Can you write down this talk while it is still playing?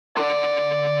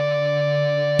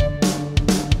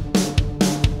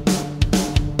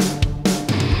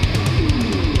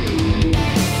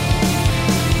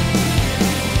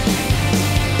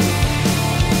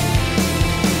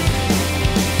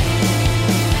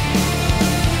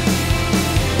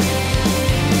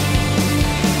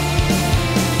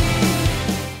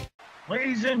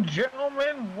and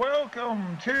gentlemen,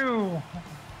 welcome to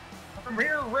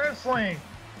Premier Wrestling.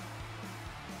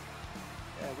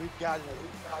 Yeah, we've got an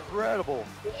incredible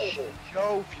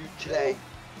show for you today.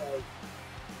 We've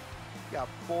got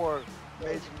 4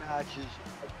 amazing matches.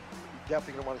 You're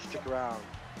definitely going to want to stick around.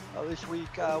 This week,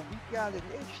 we've got an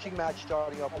interesting match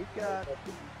starting up. We've got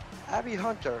Abby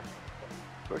Hunter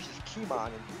versus Kimon,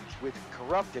 and he's with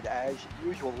Corrupted as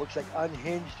usual. Looks like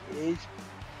Unhinged is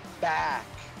back.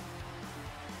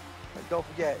 And don't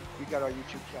forget, we got our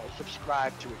YouTube channel.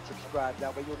 Subscribe to it. Subscribe.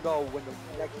 That way you'll know when the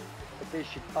next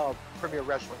edition of Premier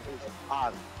Wrestling is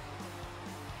on.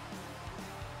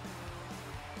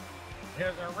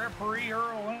 As our referee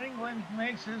Earl England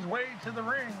makes his way to the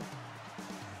ring.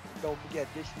 Don't forget,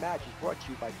 this match is brought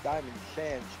to you by Diamond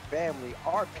Sands Family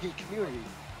RP Community.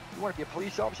 You want to be a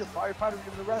police officer, firefighter, or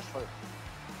even a wrestler?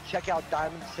 Check out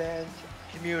Diamond Sands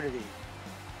Community.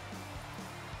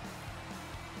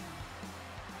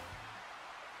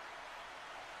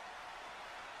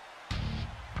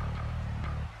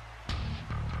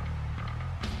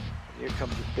 Here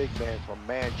comes the big man from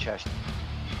Manchester.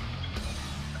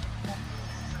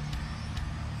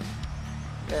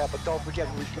 Yeah, but don't forget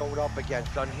who he's going up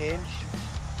against. Unhinged.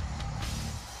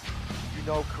 You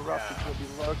know Corrupted will be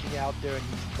lurking out there, and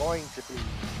he's going to be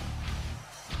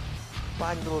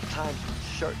finding little time to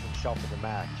insert himself in the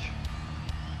match.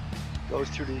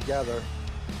 Those two together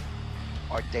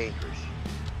are dangerous.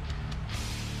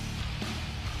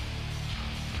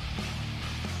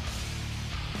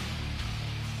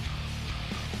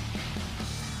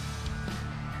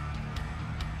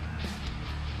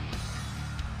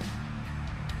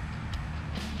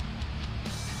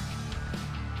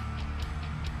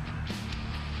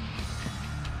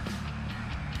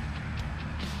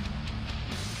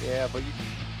 Yeah, but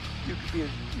you could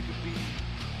be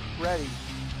ready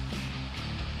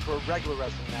for a regular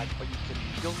wrestling match, but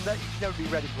you'll never be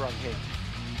ready for Unhinged.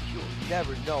 You'll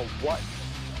never know what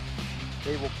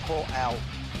they will pull out.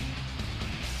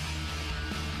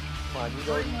 Come on, you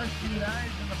know. Pretty much the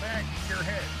eyes in the back of your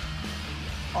head.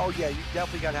 Oh yeah, you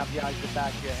definitely gotta have the eyes in the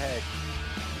back of your head.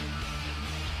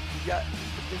 The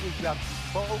thing is, you have to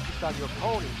be focused on your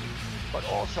opponent, but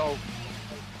also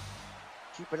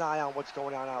keep an eye on what's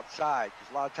going on outside,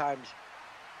 because a lot of times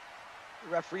the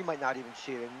referee might not even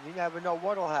see it, and you never know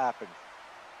what'll happen.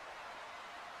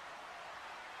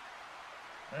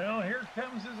 Well, here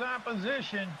comes his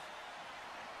opposition.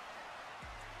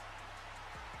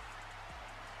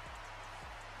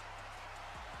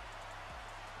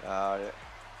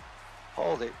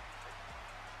 Hold it.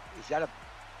 Is that a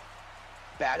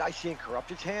bad I see in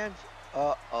Corrupted's hands?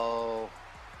 Uh-oh.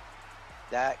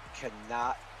 That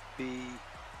cannot be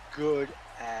good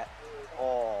at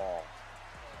all.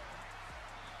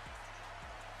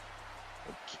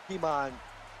 And Kimon,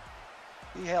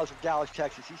 he hails from Dallas,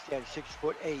 Texas. He stands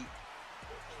 6'8",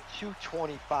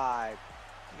 225.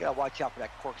 You gotta watch out for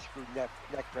that corkscrew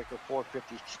neckbreaker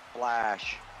 450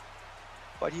 splash.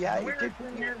 But The weird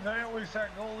thing is, I always thought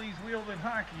goalies wielded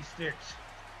hockey sticks.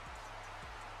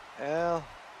 Well,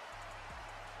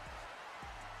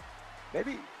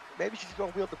 maybe she's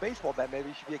going to wield the baseball bat. Maybe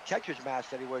it should be a catcher's mask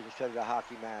that he wears instead of the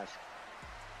hockey mask.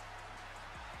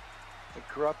 And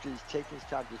Corrupted is taking his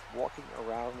time just walking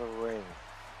around the ring,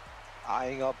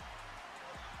 eyeing up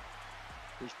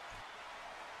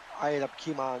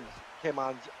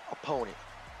Kimon's opponent.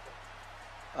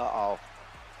 Uh-oh.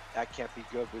 That can't be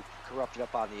good with Corrupted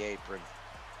up on the apron.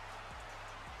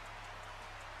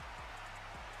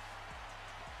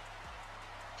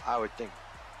 I would think.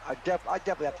 I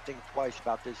definitely have to think twice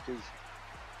about this, because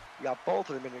you got both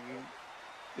of them, and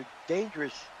they're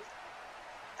dangerous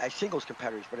as singles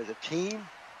competitors, but as a team,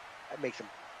 that makes them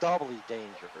doubly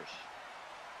dangerous.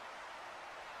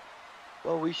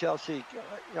 Well, we shall see.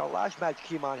 You know, last match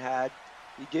Kimon had,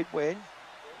 he did win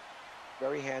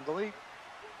very handily.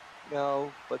 You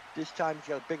know, but this time he's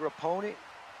got a bigger opponent,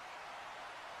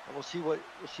 and we'll see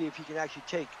if he can actually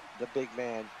take the big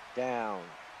man down.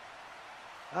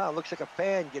 Looks like a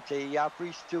fan gets a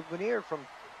free souvenir from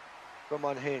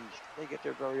Unhinged. They get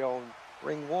their very own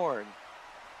ring-worn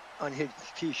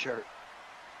Unhinged t-shirt.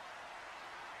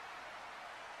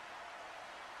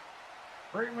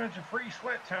 Pretty much a free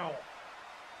sweat towel.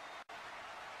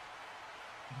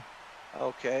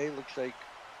 Okay, looks like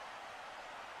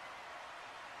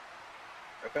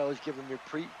Bella's giving them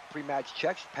their pre-match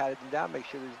checks, patted them down, make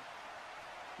sure there's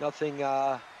nothing,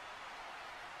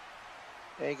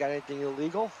 they ain't got anything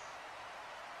illegal.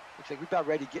 Looks like we're about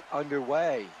ready to get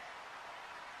underway.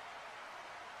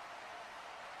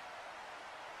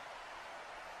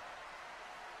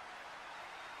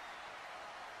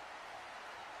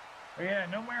 But yeah,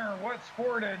 no matter what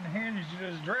sport a hinge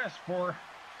is dressed for,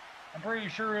 I'm pretty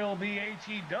sure it'll be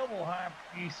HE double high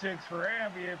E6 for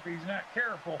Abby if he's not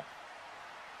careful.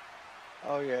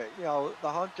 Oh yeah, you know, the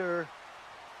hunter's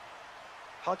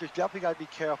definitely got to be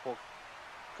careful,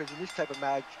 because in this type of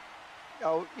match, you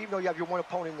know, even though you have your one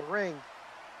opponent in the ring,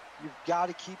 you've got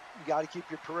to keep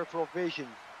your peripheral vision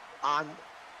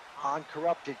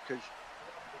uncorrupted, because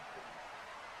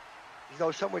you know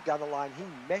somewhere down the line he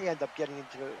may end up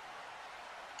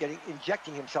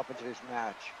injecting himself into this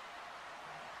match.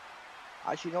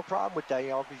 I see no problem with that. You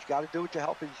know, if he's got to do it to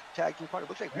help his tag team partner.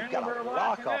 Looks like we've got a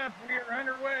lockup. We are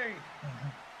underway.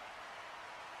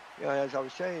 You know, as I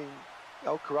was saying, you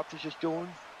know, Corrupt is just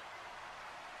doing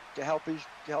to help his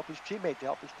teammate, to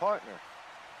help his partner.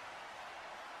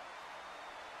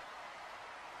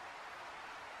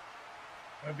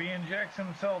 If he injects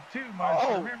himself too much,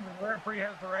 remember the referee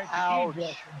has the right to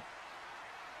eject him.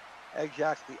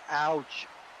 Exactly. Ouch.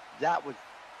 That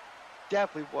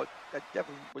definitely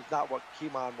was not what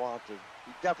Kimon wanted.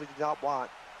 He definitely did not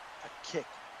want a kick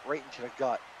right into the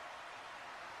gut.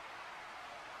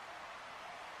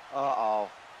 Uh-oh.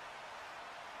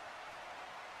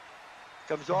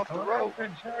 Comes off the rope.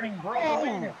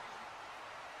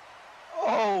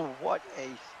 Oh, what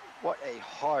a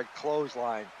hard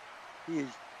clothesline. He is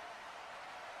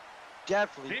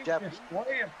definitely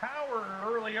display of power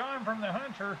early on from the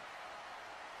hunter.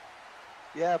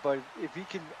 Yeah, but if he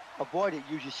can avoid it,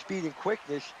 use his speed and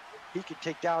quickness, he can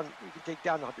take down the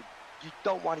hunter. You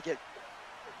don't want to get,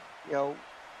 you know,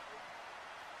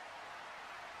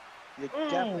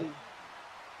 definitely,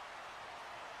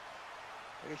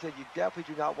 like I said, you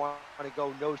definitely do not want to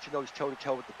go nose to nose, toe to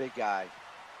toe with the big guy.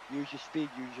 Use your speed,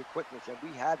 use your quickness, and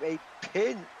we have a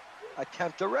pin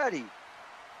attempt already.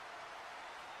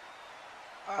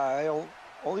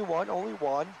 Only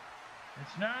one.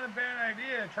 It's not a bad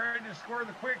idea. Try to score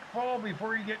the quick fall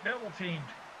before you get double teamed.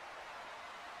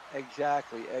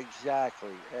 Exactly. Then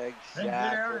get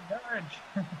out of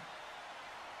dodge.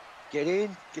 Get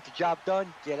in, get the job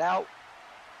done, get out,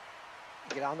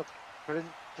 get on to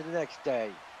the next day.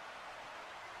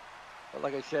 But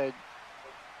like I said,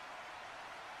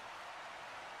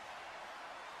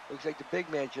 looks like the big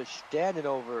man just standing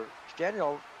over.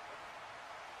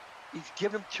 He's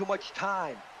giving him too much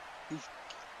time.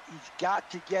 He's got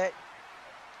to get.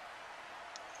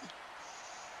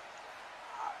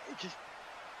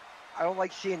 I don't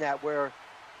like seeing that where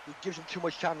he gives him too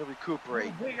much time to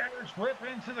recuperate. Big Irish whip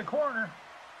into the corner.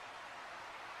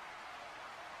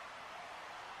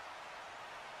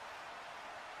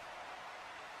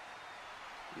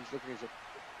 He's looking at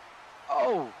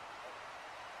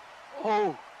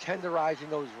tenderizing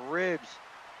those ribs.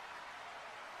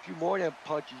 A few more of them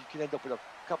punches, you can end up with a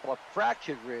couple of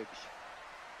fractured ribs.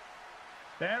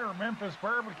 That or Memphis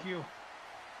barbecue.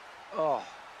 Oh,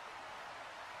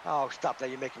 stop that.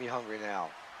 You're making me hungry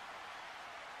now.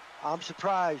 I'm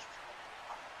surprised.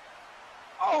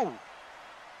 Oh!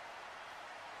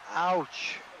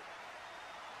 Ouch.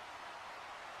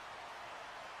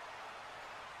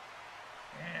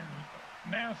 And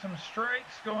now some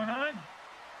strikes going on.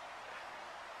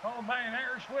 Followed by an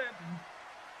Irish whip.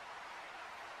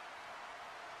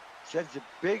 Sends the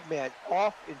big man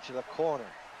off into the corner.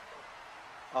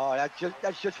 Oh,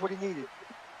 that's just what he needed.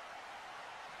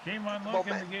 Came on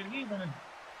looking to get even.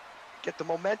 Get the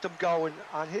momentum going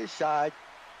on his side.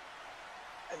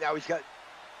 And now he's got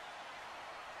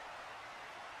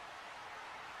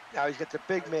the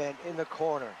big man in the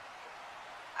corner.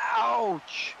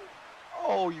 Ouch!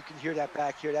 Oh, you can hear that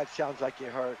back here. That sounds like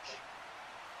it hurts.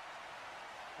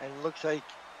 And it looks like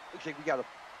we got to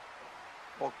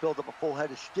build up a full head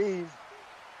of steam.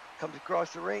 Comes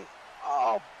across the ring.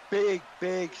 Oh, big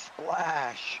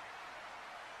splash.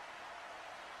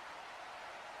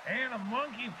 And a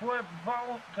monkey flip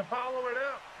to follow it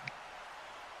up.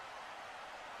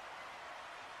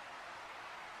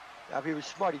 Now, if he was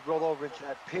smart, he'd roll over into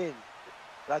that pin.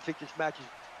 But I think this match is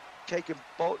taking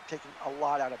a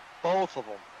lot out of both of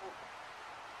them.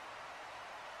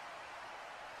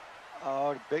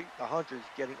 Oh, the Hunter's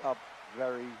getting up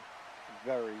very,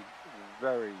 very,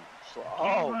 very slow.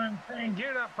 Come on, saying,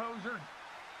 get up, poser.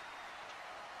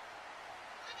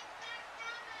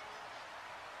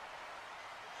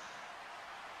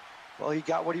 Well, he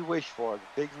got what he wished for. The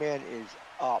big man is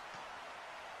up.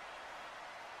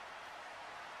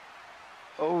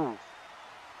 Oh,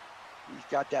 he's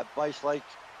got that vice-like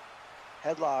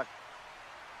headlock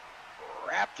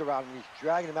wrapped around him. He's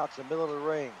dragging him out to the middle of the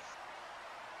ring.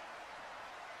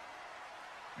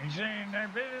 He's saying,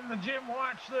 I've been in the gym,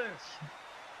 watch this.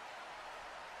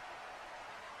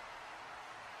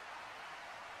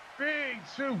 big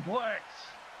suplex.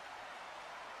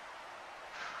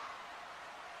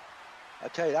 I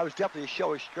tell you, that was definitely a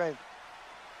show of strength.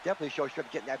 Definitely a show of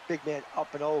strength, getting that big man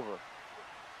up and over.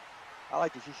 I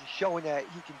like this. This is showing that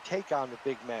he can take on the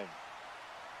big men.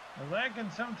 Well, that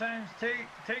can sometimes take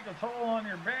a toll on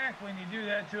your back when you do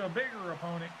that to a bigger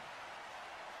opponent.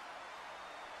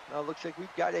 Now it looks like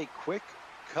we've got a quick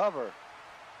cover.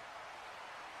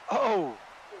 Oh!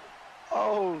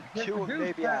 Oh, two and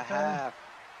maybe a half.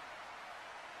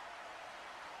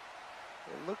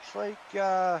 It looks like he's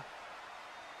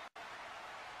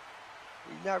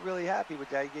not really happy with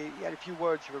that. He had a few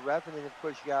words for the ref, and then of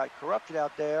course you got Corrupted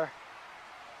out there.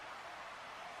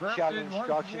 Corrupted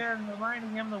once again,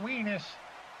 reminding him the weenus.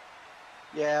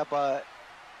 Yeah, but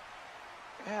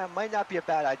yeah, it might not be a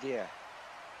bad idea.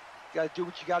 You got to do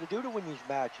what you got to do to win these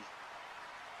matches.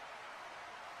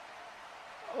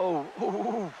 Oh,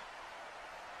 ooh.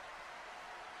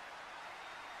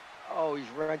 Oh, he's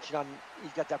wrenching on.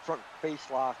 He's got that front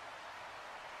face lock.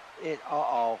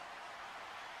 Uh-oh.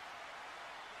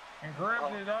 And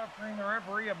Corrupted offering the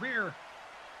referee a beer.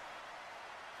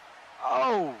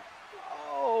 Oh,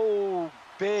 oh,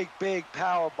 big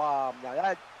power bomb.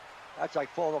 Now that's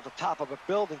like falling off the top of a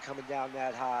building coming down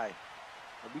that high.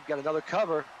 And we've got another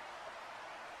cover.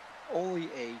 Only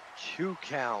a 2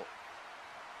 count.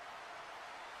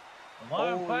 A lot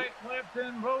of fight left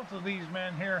in both of these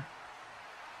men here.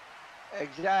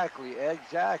 Exactly.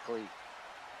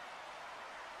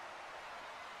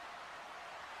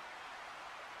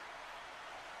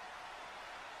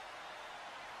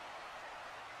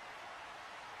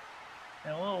 And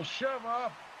a little shove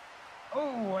off.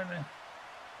 Oh, and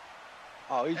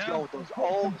he's going with those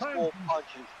old school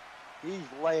punches. He's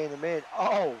laying them in.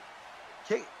 Oh,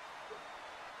 kick.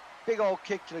 Big old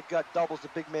kick to the gut doubles the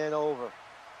big man over.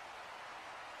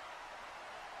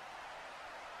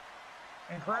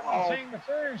 And Corrupted saying to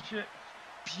finish it.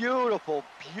 Beautiful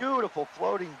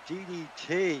floating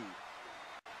DDT.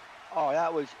 Oh,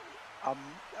 that was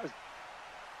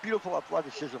beautiful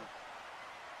athleticism.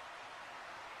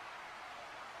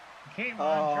 He came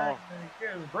on trying to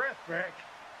get his breath back.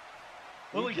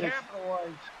 Will he capitalize?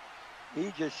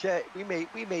 He just said we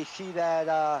may see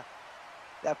that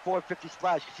that 450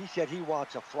 splash, because he said he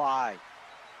wants to fly.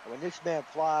 And when this man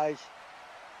flies,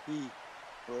 he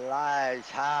flies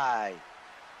high.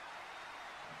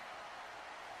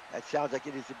 That sounds like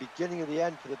it is the beginning of the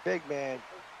end for the big man.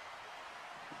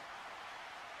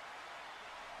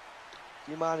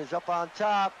 Demon is up on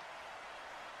top.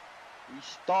 He's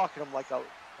stalking him like a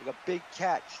big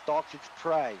cat stalks its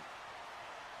prey.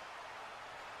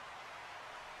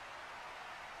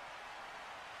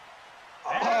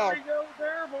 There we go,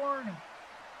 airborne.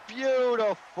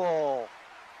 Beautiful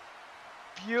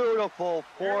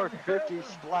 450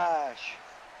 splash.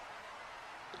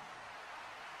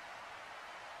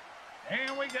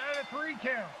 And we got a 3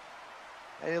 count.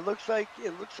 And it looks like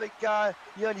the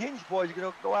Unhinged boys are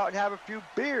gonna go out and have a few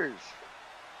beers.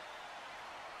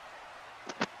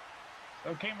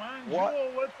 So came on,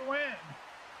 Jewel with the win.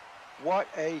 What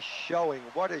a showing!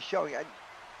 And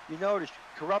you notice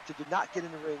Corrupted did not get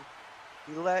in the ring.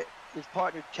 He let his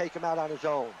partner take him out on his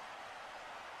own.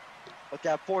 But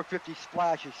that 450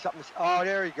 splash is something. Oh,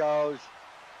 there he goes.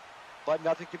 But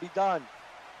nothing can be done.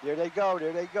 There they go.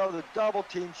 The double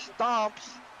team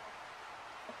stomps.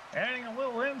 Adding a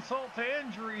little insult to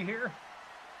injury here.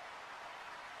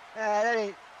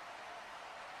 That's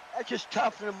just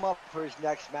toughening him up for his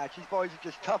next match. These boys are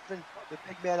just toughening the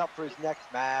big man up for his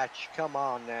next match. Come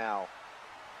on now.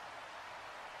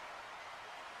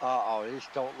 Uh-oh, this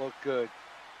don't look good.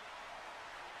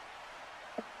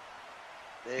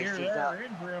 Here they're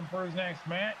injuring him for his next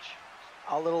match.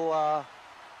 A little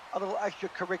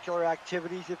extracurricular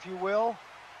activities, if you will.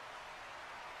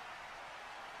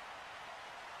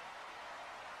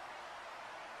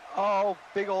 Oh,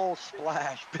 big old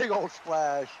splash.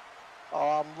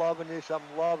 Oh, I'm loving this.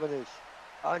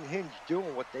 Unhinged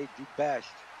doing what they do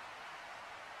best.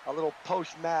 A little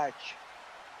post-match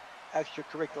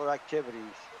extracurricular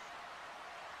activities.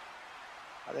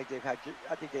 I think they've had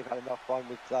enough fun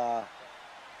with the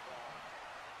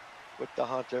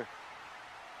Hunter.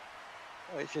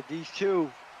 Like I said, these two.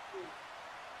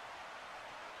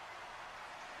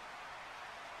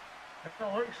 It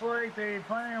looks like they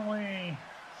finally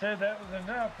said that was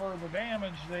enough for the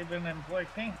damage they've been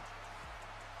inflicting.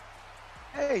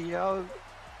 Hey, it'll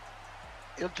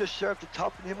just serve to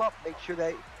toughen him up, make sure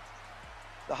the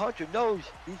Hunter knows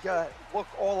he's got to look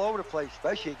all over the place,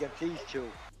 especially against these two.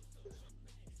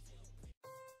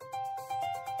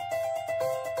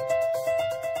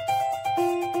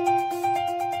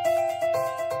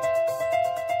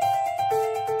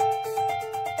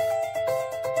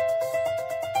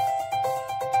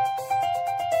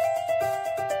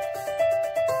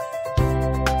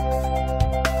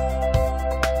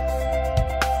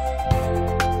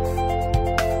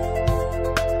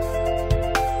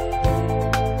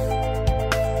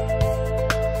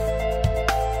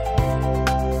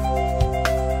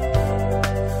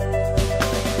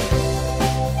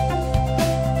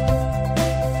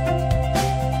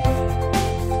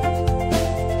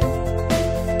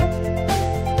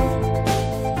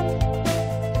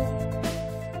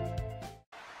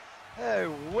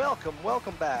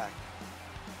 welcome back.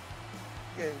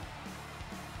 Again,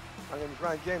 my name is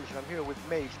Ryan James, and I'm here with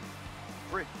Mace,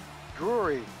 Britt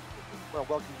Drury. Well,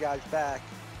 welcome you guys back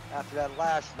after that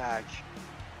last match.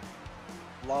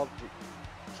 Loved it.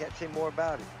 Can't say more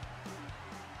about it.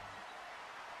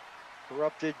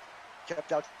 Corrupted,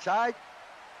 kept outside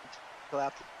until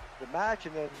after the match,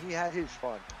 and then he had his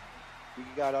fun. We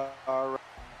got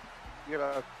we're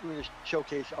going to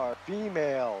showcase our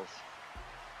females.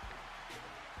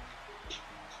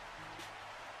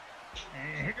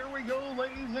 And here we go,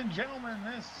 ladies and gentlemen.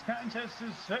 This contest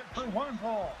is set for one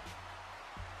fall.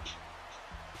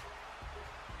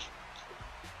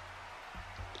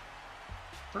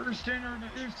 First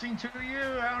introducing to you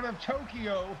out of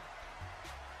Tokyo,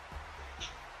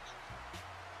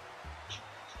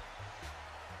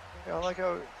 You know, like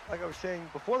I was saying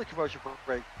before the commercial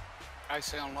break, I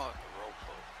sound like a roll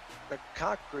the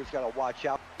Conqueror's got to watch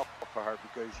out for her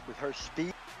because with her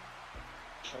speed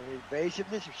and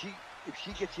evasiveness, if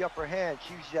she gets the upper hand,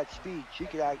 she uses that speed. She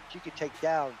could take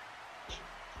down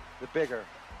the bigger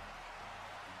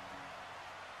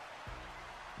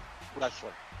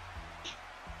wrestler.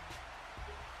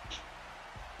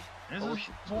 This is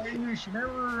why you should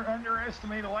never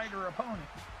underestimate a lighter opponent.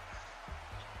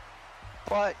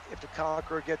 But if the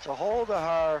Conqueror gets a hold of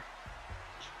her,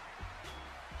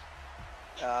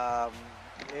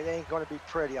 it ain't going to be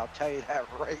pretty. I'll tell you that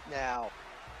right now.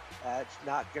 That's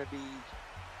not going to be.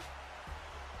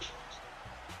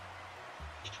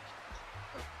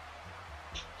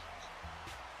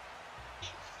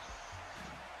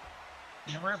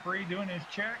 And the referee doing his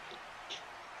check.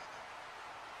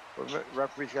 The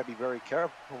referee's got to be very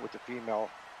careful with the female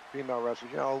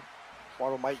wrestlers. You know,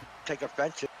 one of them might take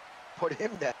offense and put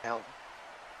him down.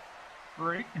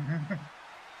 Great.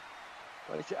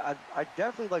 But I'd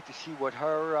definitely like to see what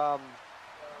her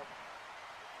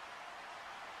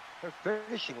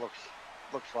finishing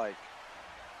looks like.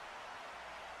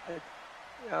 You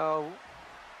know,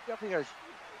 definitely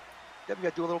got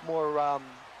to do a little more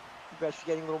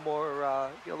investigating, a little more,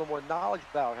 get a little more knowledge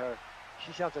about her.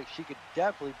 She sounds like she could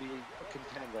definitely be a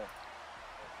contender.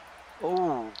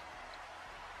 Oh,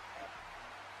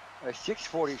 a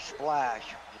 640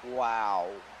 splash! Wow.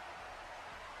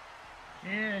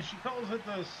 Yeah, she calls it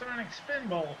the Sonic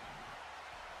Spinball.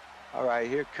 All right,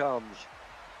 here comes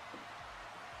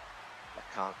the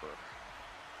Conqueror.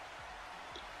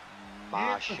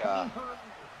 Masha.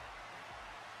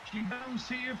 She comes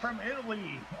to you from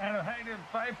Italy at a height of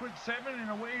 5'7"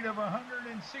 and a weight of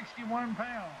 161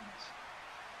 pounds.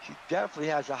 She definitely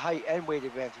has a height and weight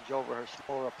advantage over her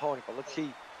smaller opponent, but let's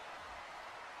see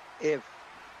if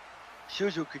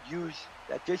Suzu could use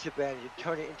that disadvantage and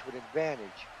turn it into an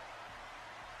advantage.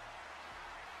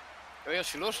 Well,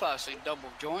 she looks like she's double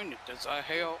jointed. Does that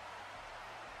help?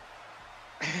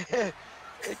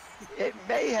 it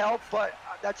may help, but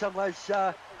that's unless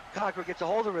Conqueror gets a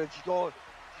hold of her and she's going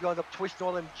to end up twisting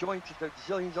all them joints into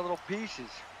zillions of little pieces.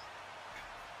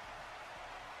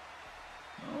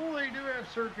 Oh, they do have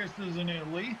circuses in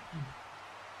Italy.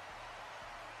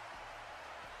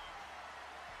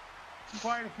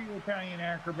 Quite a few Italian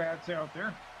acrobats out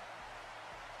there.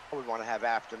 I would want to have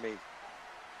after me.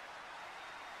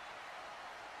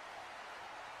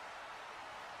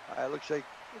 Looks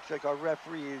like our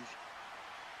referee is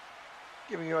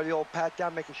giving her the old pat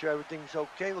down, making sure everything's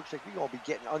okay. Looks like we're gonna be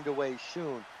getting underway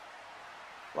soon.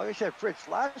 Like I said, Fritz,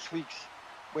 last week's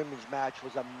women's match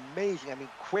was amazing. I mean,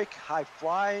 quick, high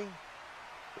flying.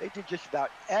 They did just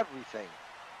about everything.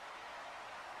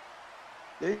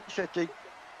 They said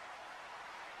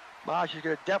Masha's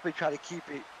gonna definitely try to keep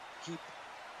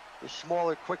the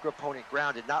smaller, quicker opponent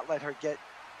grounded, not let her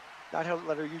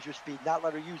use her speed, not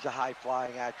let her use the high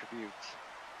flying attributes.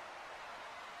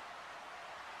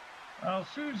 Well,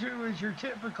 Suzu is your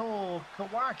typical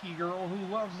Kawaki girl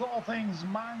who loves all things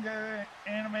manga,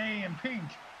 anime, and pink.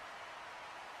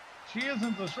 She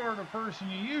isn't the sort of person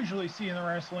you usually see in the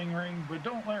wrestling ring, but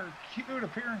don't let her cute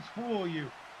appearance fool you.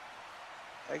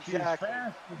 Exactly. She's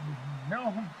fast,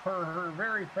 known for her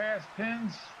very fast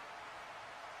pins.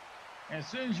 As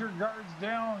soon as your guard's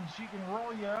down, she can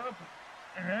roll you up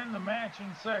and end the match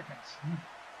in seconds.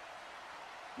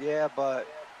 Yeah, but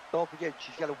don't forget,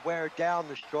 she's got to wear down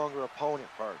the stronger opponent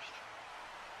first.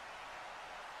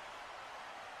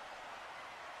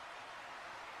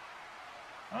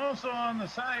 Also on the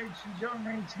side, she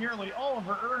donates nearly all of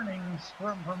her earnings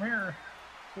from Premier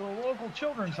to a local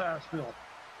children's hospital.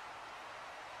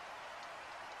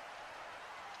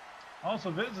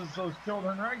 Also visits those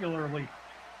children regularly.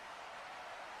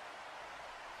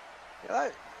 Yeah,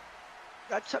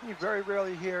 that's something you very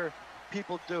rarely hear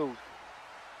people do,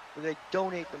 where they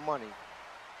donate the money.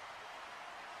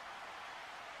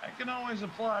 I can always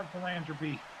applaud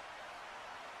philanthropy.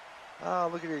 Oh,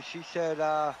 look at this. She said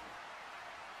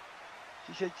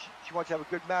she wants to have a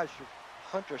good match with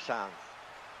Hunter San.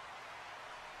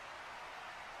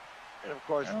 And of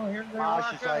course, Oh, here they Maj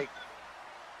rock is up.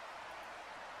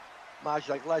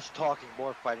 like, less talking,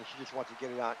 more fighting. She just wants to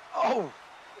get it on. Oh!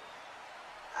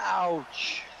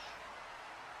 Ouch!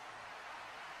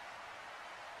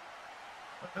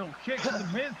 A little kick to the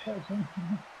midsection.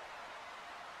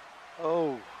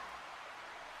 Oh.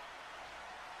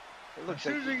 It looks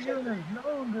like Susie she's- Yoon is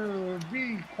known to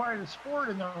be quite a sport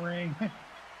in the ring.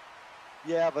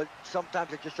 Yeah, but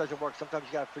sometimes it just doesn't work. Sometimes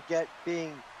you gotta forget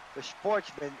being the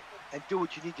sportsman and do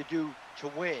what you need to do to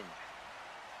win.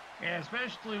 Yeah,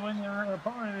 especially when your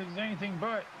opponent is anything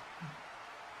but.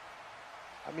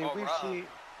 I mean, All we've right. seen.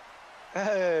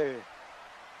 Hey.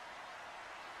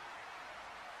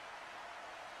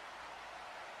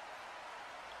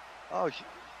 Oh,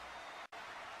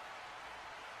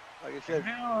 like I said,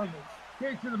 Now,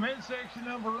 kick to the midsection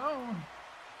of her own.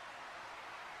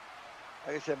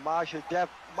 Masha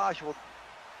will.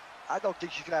 I don't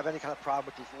think she's gonna have any kind of problem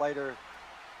with this lighter,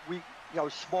 weak,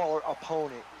 smaller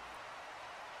opponent.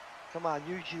 Come on,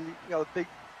 usually, big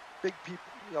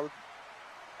people,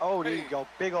 Oh, there you Hey. go,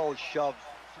 big old shove,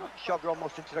 shoved her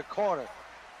almost into the corner.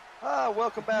 Ah,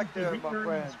 welcome back there, my Her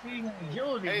friend. Speed and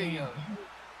agility. Hey, game.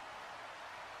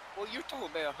 well, you're talking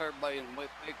about her being with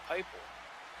big people.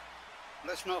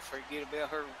 Let's not forget about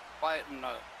her fighting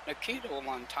Nikita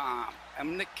one time.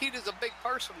 And Nikita's a big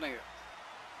person there.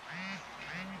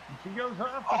 She goes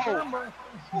off the Oh. turnbuckle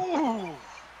Ooh.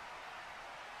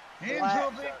 into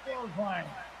a big clothesline.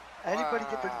 Anybody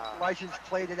get the Wow. license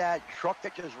plate of that truck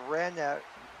that just ran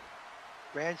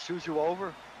Suzu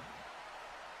over?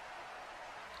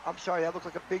 I'm sorry, that looked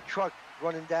like a big truck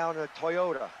running down a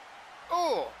Toyota.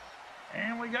 Oh,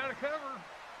 And we got a cover.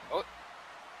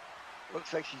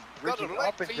 Looks like she's got a bridging leg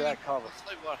up into feed. that cover. Let's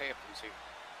see what happens here.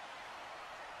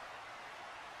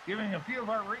 Giving a few of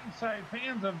our ringside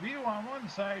fans a view on one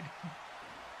side.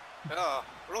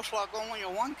 Looks like only a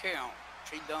one count.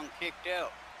 She done kicked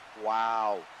out.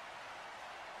 Wow.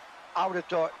 I would have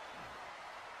thought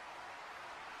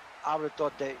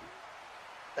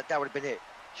that would have been it.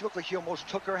 She looked like she almost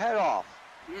took her head off.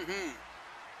 Mm-hmm.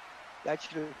 That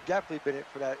should have definitely been it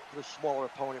for the smaller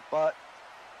opponent, but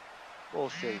we'll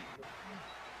see.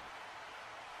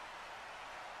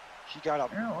 She got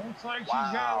up. Yeah, looks like she's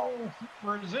Wow. got a little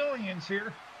Brazilians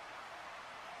here.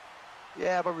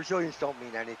 Yeah, but resilience don't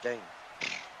mean anything.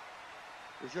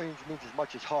 Resilience means as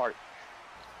much as heart.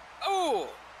 Oh,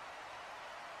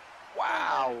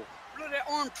 Wow. look at that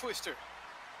arm twister.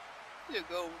 You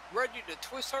go ready to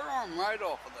twist her arm right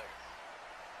off of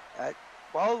there.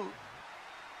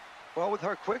 Well, with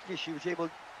her quickness, she was able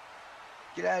to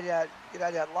get out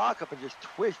of that lockup and just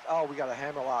twist. Oh, we got a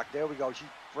hammer lock. There we go. She's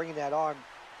bringing that arm.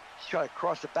 She's trying to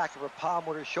cross the back of her palm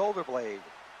with her shoulder blade.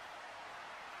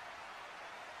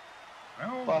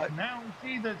 Well, But- now we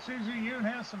see that Susie Yoon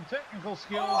has some technical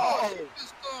skills. Oh. She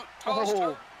just tossed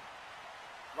Oh. her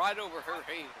right over her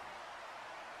head.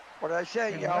 What did I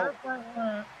say? And Yo,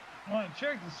 I want to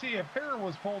check to see if hair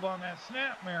was pulled on that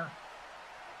snapmare.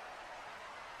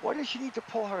 what does she need to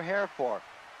pull her hair for?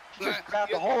 She just Yeah.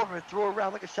 grabbed a hold of her and threw her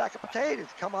around like a sack of potatoes.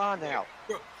 Come on now.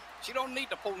 She don't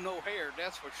need to pull no hair,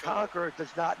 that's for sure. Conqueror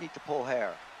does not need to pull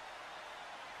hair.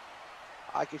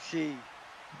 I can see.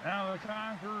 Now the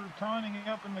Conqueror taunting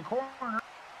up in the corner.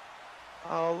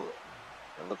 Oh,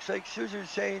 it looks like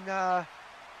Susan's saying her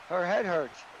head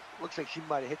hurts. Looks like she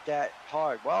might have hit that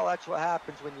hard. Well, that's what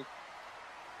happens when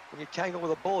you tangle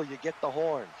with a bull. You get the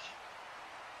horns.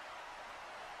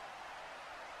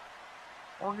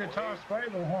 Or get tossed by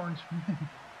the horns.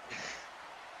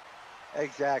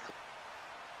 Exactly.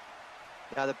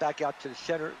 Now they're back out the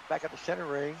center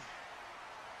ring.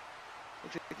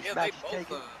 Looks like this Yeah, match they is both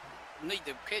taking. need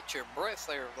to catch your breath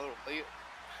there a little bit.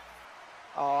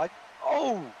 Oh,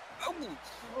 Oh,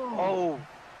 oh,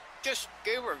 just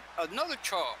gave her another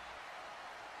chop.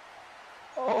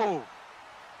 oh.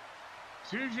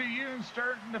 Susie Yoon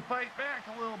starting to fight back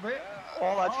a little bit.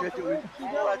 All that's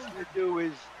gonna do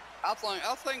is I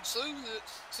think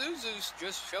Suzu's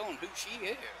just showing who she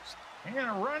is. And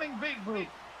a running big boot.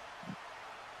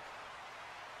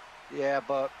 yeah,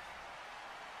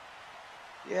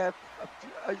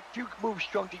 a few moves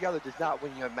strung together does not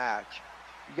win you a match.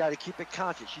 You got to keep it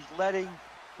constant. She's letting.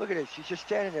 Look at this. She's just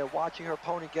standing there watching her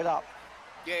opponent get up.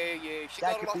 Yeah, she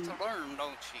That got a lot could to learn,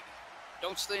 don't she?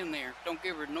 Don't stand there. Don't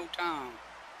give her no time.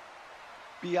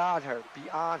 Be on her.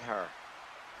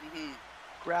 Mm-hmm.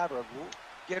 Grab her.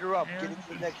 Get her up. Yeah. Get into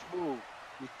the next move.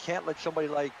 You can't let somebody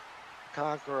like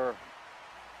Conqueror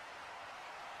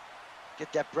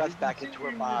Get that breath back into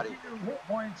her body. Hit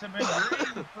points have been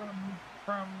drained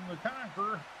from the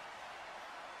Conqueror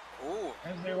Oh,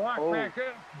 as they walk back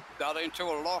up. got into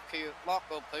a lock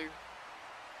up here.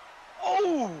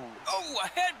 Oh! Oh, a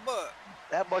headbutt.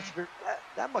 That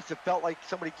must have felt like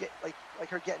somebody like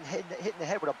her getting hit in the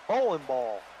head with a bowling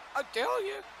ball. I tell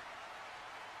you.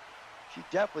 She's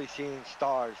definitely seeing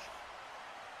stars.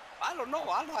 I don't know.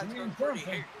 I like her pretty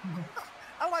hair.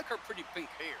 I like her pretty pink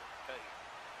hair.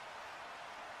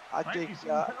 I think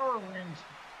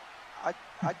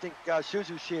I think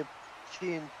Suzu's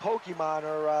seeing Pokemon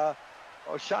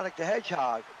or Sonic the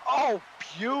Hedgehog. Oh,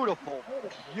 beautiful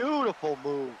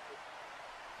move.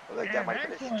 Look like that might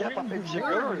be a step up in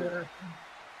Siguri.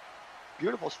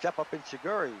 Beautiful step up in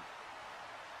Siguri.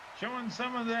 Showing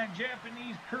some of that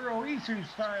Japanese Kuroisu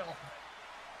style.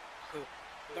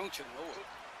 Don't you know it?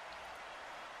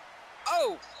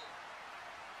 Oh!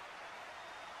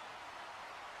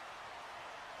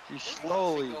 She's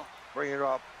slowly bringing her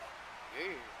up.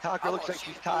 Yeah. Conqueror looks like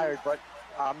she's tired, but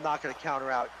I'm not going to count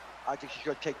her out. I think she's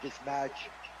going to take this match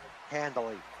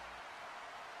handily.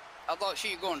 I thought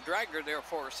she was going to drag her there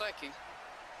for a second.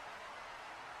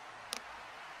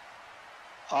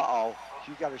 Uh-oh.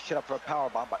 She's got to set up for a power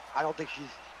bomb, but I don't think she's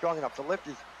strong enough to lift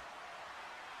this.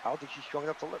 I don't think she's strong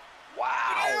enough to lift. Wow!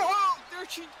 Oh, there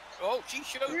she... Oh, she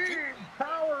showed you.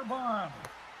 Power bomb.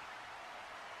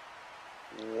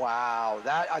 Wow,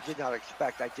 that I did not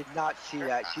expect. I did not see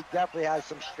that. She definitely has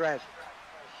some strength.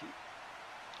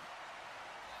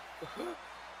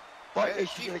 But is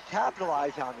she going to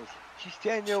capitalize on this? She's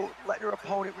standing there letting her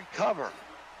opponent recover.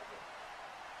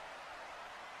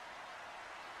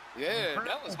 Yeah,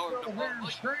 that was hard to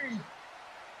believe.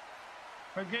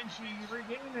 But can she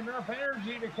regain enough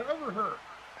energy to cover her?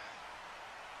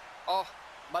 Oh,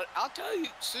 but I'll tell you,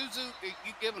 Suzu,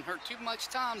 you giving her too much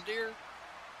time, dear.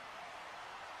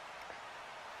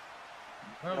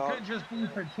 Well, it could just be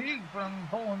fatigue from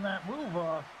pulling that move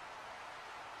off.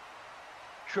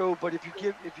 True, but if you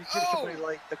give somebody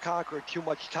like the Conqueror too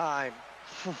much time,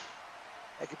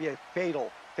 that could be a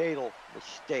fatal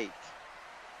mistake.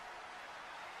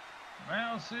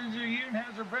 Now Suzu Yun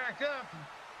has her back up.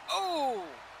 Oh!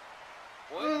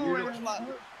 Well,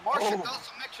 Marcia got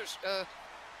some extra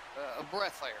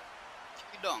breath there.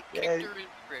 She done kicked her in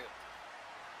the rib.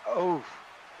 Oh,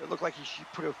 it looked like she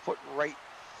put her foot right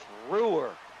through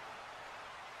her.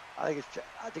 I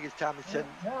think it's time to send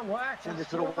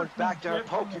this little one back to her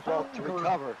Pokeball to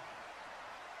recover.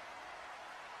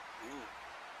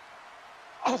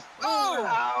 Oh!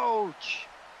 Ouch!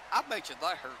 I bet you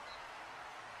that hurt.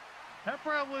 That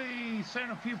probably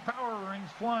sent a few power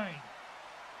rings flying.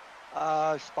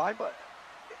 Spine, but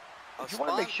if you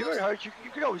want to make sure it hurts, you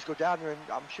can always go down there, and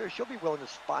I'm sure she'll be willing to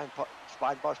spine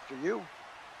buster you.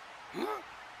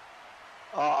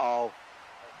 Uh-oh.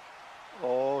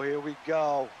 Oh, here we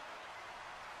go.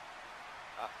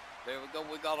 There we go.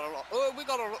 We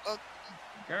got a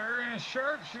Gary is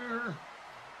sharpshooter.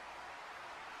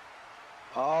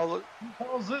 Oh, look. He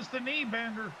calls this the knee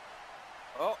bender.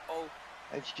 Uh-oh.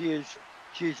 And she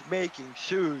is making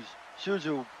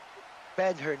Suzu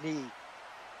bend her knee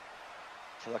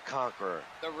to the Conqueror.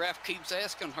 The ref keeps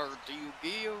asking her, do you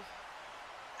give?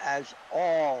 As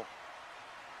all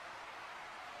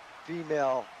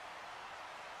female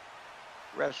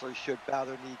wrestlers should bow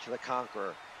their knee to the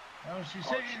Conqueror. Oh, she's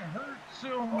saying it hurts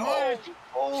so much.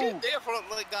 She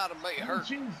definitely got to be hurt.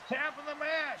 She's tapping the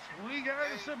match. We got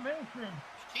a submission.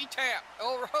 She tapped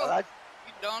over her.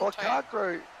 Well,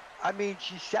 Conqueror, I mean,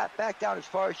 she sat back down as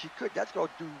far as she could. That's going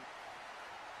to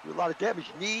do a lot of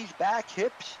damage. Knees, back,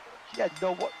 hips. She had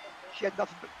nothing.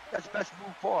 But that's the best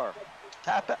move for her.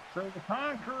 Tap it. So the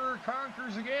Conqueror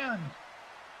conquers again.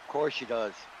 Of course she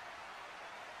does.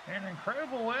 An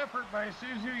incredible effort by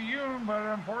Suzu Yun, but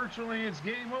unfortunately it's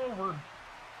game over.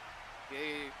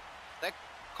 Yeah, that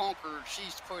Conqueror,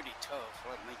 she's pretty tough,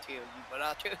 let me tell you. But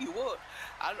I tell you what,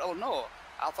 I don't know.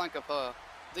 I think if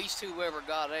these two ever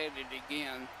got at it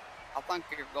again, I think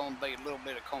there's going to be a little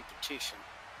bit of competition.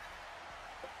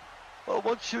 Well,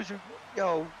 once Suzu,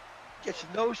 gets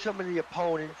to know some of the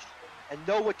opponents and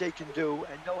know what they can do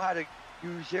and know how to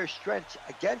use their strengths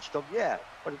against them, yeah.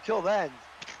 But until then,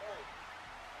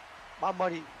 my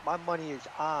money is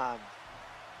on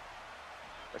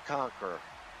the Conqueror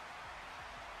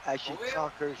as she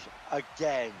conquers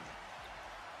again.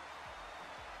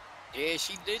 Yeah,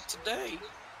 she did today.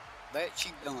 That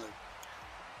she done.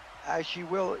 As she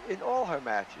will in all her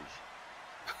matches.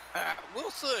 We'll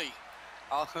see.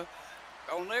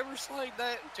 Don't ever say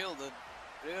that until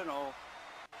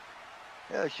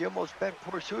Yeah, she almost bent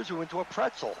poor Suzu into a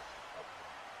pretzel.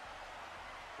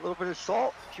 A little bit of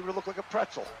salt, she would have looked like a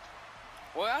pretzel.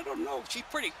 Well, I don't know. She's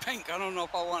pretty pink. I don't know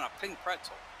if I want a pink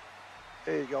pretzel.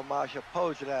 There you go, Masha.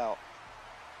 Pose it out.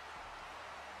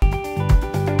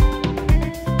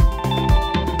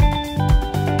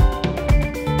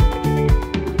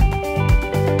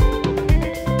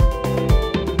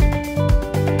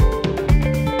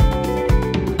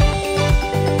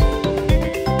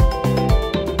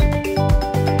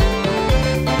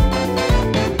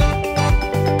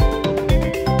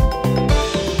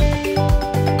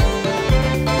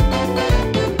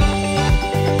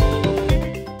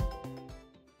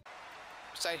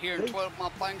 Say here and 12 my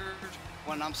fingers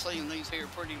when I'm seeing these here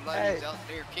pretty ladies out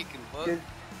there kicking butt.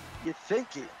 You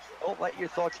think it. Don't let your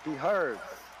thoughts be heard.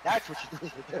 That's what you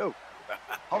need to do.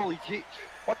 Holy gee.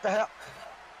 What the hell?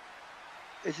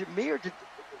 Is it me or did...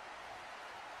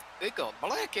 It got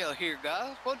black out here,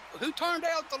 guys. Who turned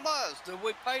out the lights? Did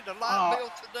we pay the light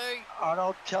bill today? Oh,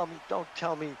 don't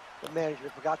tell me the manager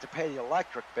forgot to pay the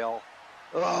electric bill.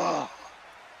 Ugh.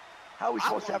 How are we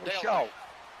supposed to have a show?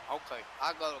 Okay,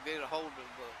 I gotta get a hold of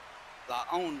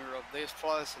the owner of this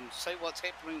place and see what's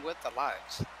happening with the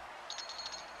lights.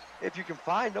 If you can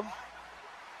find them.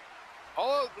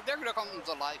 Oh, there comes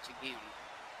the lights again.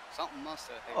 Something must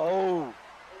have Oh.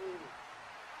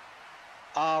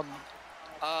 happened.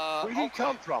 Where did he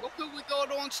come from? Look who we got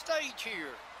on stage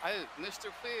here. Hey,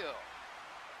 Mr. Phil.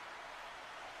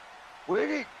 Where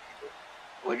did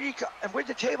he come? And where'd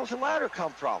the tables and ladder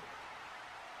come from?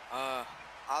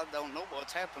 I don't know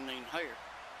what's happening here.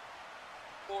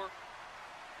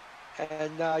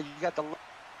 And you got the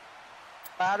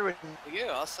ladder and...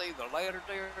 Yeah, I see the ladder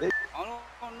there. I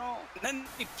don't know. And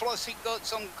then plus he got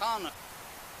some kind of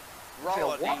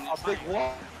rod in his a big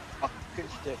hand. walking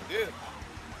stick. Yeah.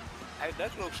 Hey,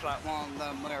 that looks like one of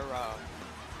them there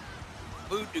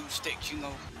voodoo sticks, you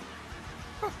know.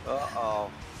 Uh-oh.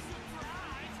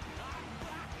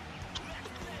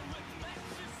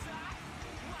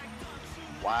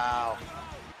 Wow.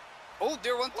 Oh,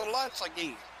 there went the lights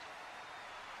again.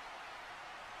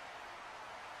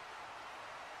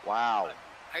 Wow.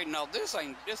 Hey, no, this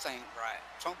ain't right.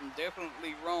 Something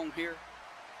definitely wrong here.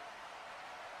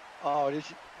 Oh,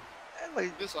 this ain't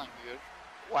good.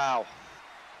 Wow.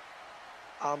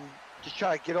 I'm just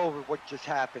trying to get over what just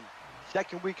happened.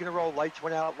 Second week in a row, lights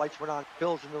went out, lights went on.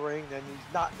 Phil's in the ring, then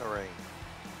he's not in the ring.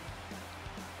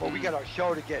 Well, we got our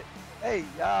show to get. Hey,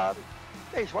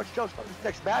 hey, so what's this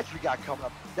next match we got coming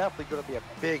up? Definitely going to be a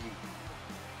biggie.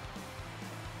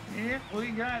 Yep, we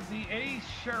got the Ace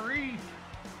Sharif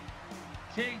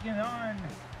taking on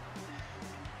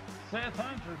Seth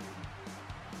Hunter.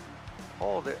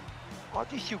 Hold it. Aren't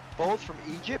these two both from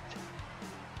Egypt?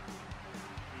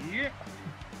 Yep.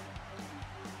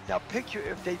 Now picture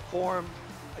if they formed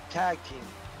a tag team.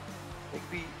 They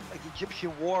could be like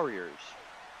Egyptian warriors.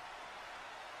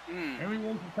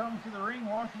 Everyone can come to the ring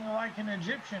walking like an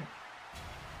Egyptian.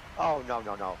 Oh,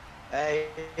 no. Hey,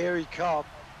 here he comes.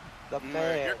 The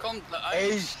man. Here comes the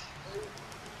Ace.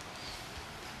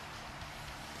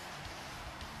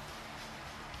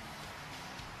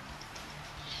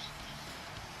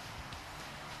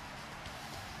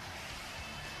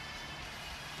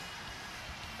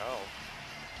 Oh.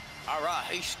 All right,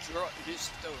 he's strutting his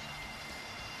stuff.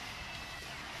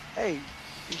 Hey,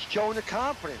 he's showing the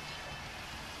confidence.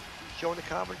 He's showing the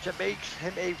confidence that makes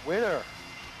him a winner.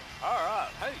 All right,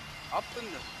 hey, up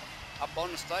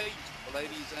on the stage,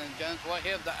 ladies and gents, we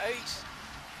have the Ace.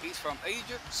 He's from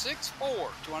Egypt,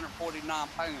 6'4", 249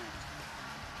 pounds.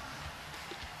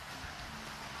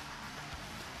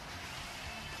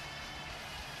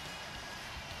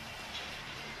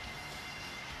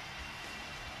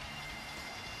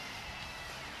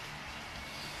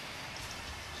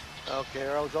 Okay,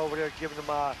 Earl's over there giving him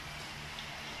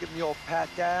the old pat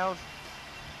down.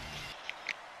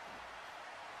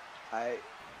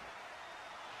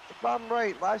 If I'm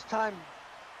right, last time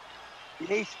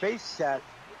the Ace faced Seth,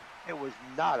 it was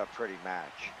not a pretty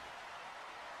match.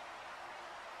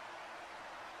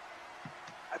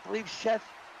 I believe Seth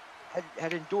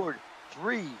had endured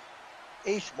 3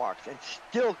 Ace marks and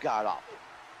still got up.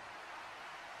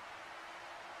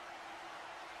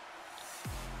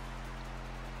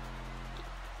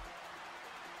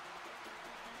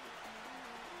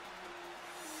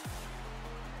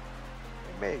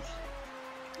 Mace.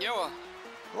 Yeah.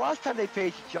 The last time they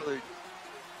faced each other,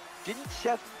 didn't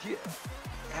Seth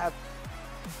have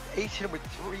Ace hit him with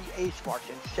 3 Ace marks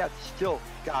and Seth still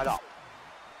got up?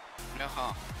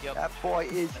 Yep. That boy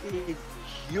is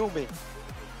inhuman.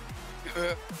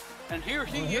 And here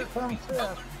he Here comes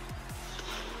Seth.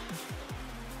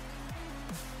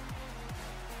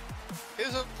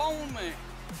 His opponent.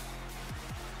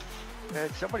 Man,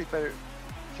 somebody better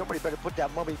somebody better put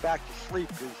that mummy back to sleep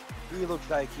because he looks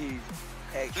like he's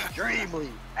extremely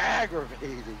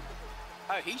aggravated.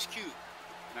 Hey, he's cute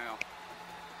now.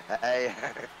 Hey.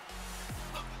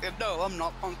 No, I'm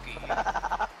not punky.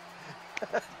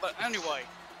 But anyway.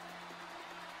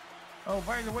 Oh,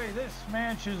 by the way, this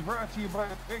match is brought to you by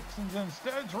Vixens and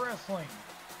Studs Wrestling.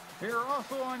 They're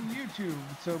also on YouTube,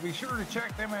 so be sure to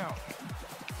check them out.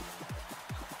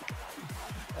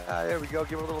 There we go.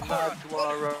 Give a little nod to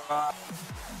our.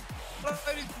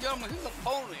 Ladies and gentlemen, his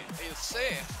opponent is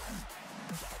Seth.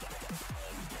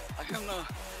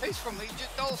 He's from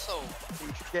Egypt also.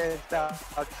 He stands about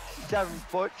 7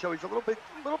 foot, so he's a little bit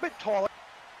taller.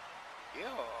 Yeah.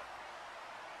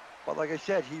 But like I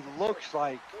said, he looks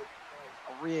like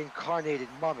a reincarnated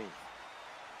mummy.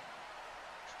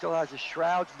 Still has the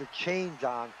shrouds and the chains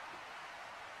on.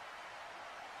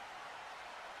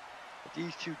 But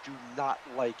these two do not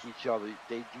like each other.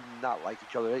 They do not like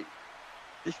each other.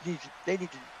 They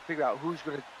need to figure out who's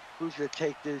gonna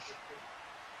take this.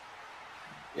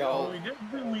 Well, he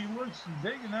definitely looks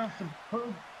big enough to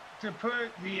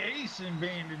put the Ace in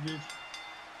bandages.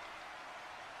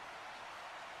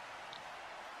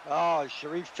 Oh,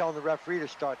 Sharif's telling the referee to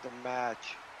start the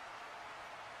match.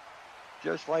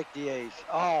 Just like the Ace.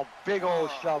 Oh, big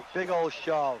old shove, big old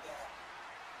shove.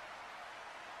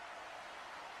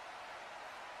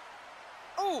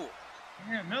 Oh!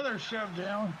 Yeah, another shove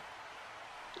down.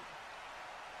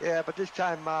 Yeah, but this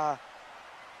time the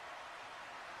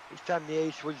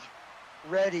Ace was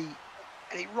ready,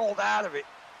 and he rolled out of it.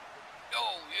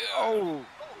 Oh, yeah. Oh.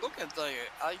 Look at that.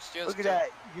 Look at that.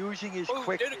 Using his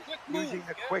quickness. Using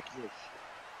the quickness.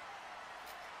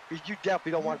 Because you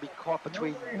definitely don't want to be caught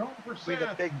between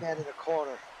the big man in the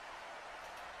corner.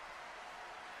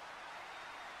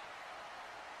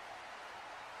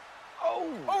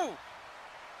 Oh. Oh.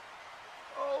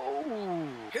 Oh.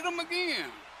 Hit him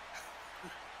again.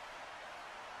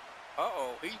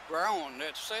 Uh-oh, he's growling.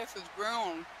 That Seth is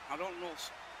growling. I don't know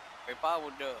if I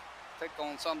would take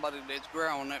on somebody that's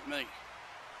growling at me.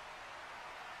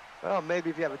 Well, maybe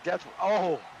if you have a death.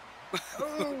 Oh.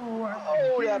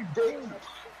 Oh, that big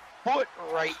foot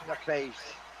right in the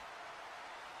face.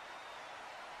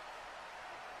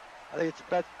 I think it's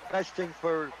the best thing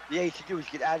for the Ace to do is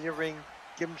get out of the ring,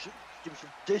 give him some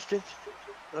distance,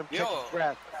 let him catch his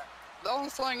breath. The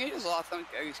only thing is, I think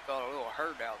Ace got a little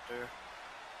hurt out there.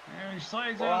 And he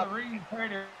slides out of the ring and try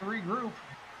to regroup.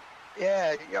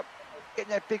 Yeah, yep.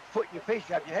 Getting that big foot in your face,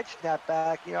 you have your head snapped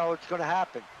back, you know, it's going to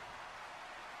happen.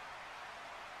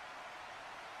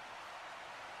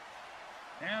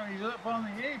 Now he's up on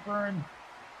the apron.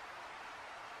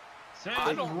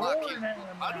 I don't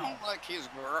like his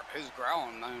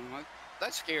growling, man.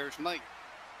 That scares me.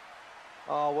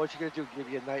 Oh, what's he going to do? Give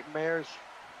you nightmares?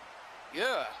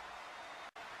 Yeah.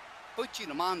 Put you in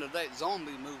the mind of that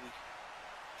zombie movie.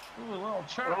 Ooh, a little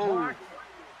chop block.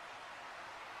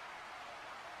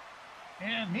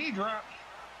 And knee drop.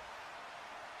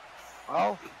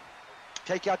 Well,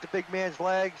 take out the big man's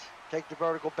legs, take the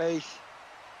vertical base.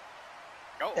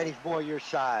 Oh. Then he's more your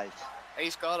size.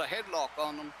 He's got a headlock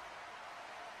on him.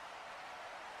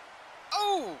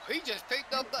 Oh, he just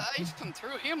picked up the Ace and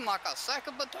threw him like a sack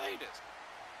of potatoes.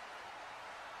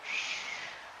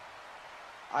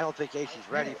 I don't think Ace is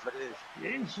ready for this.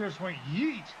 Ace just went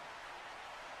yeet.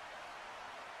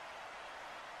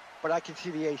 But I can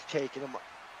see the Ace taking him.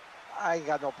 I ain't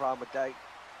got no problem with that.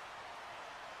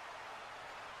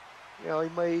 You know, he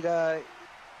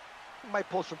might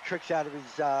pull some tricks out of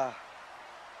his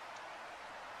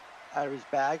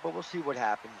bag, but we'll see what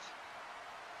happens.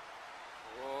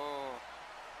 Whoa.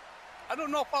 I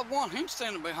don't know if I want him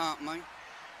standing behind me.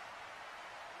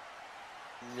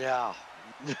 No,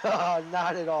 no,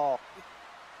 not at all.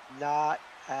 Not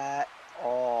at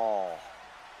all.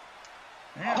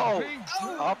 Yeah,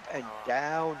 up and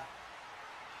down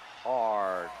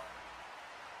hard.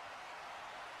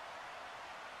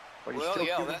 But well,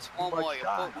 yeah, that's one way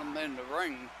of putting them in the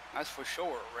ring. That's for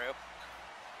sure, Rep.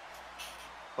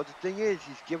 But the thing is,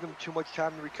 he's giving him too much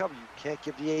time to recover. You can't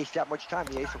give the Ace that much time.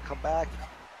 The Ace will come back.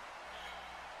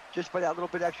 Just by that little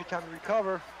bit extra time to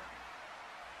recover,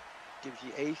 gives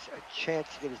the Ace a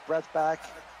chance to get his breath back.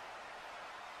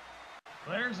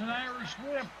 There's an Irish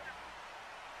whip.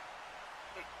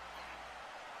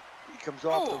 He comes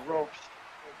off the ropes.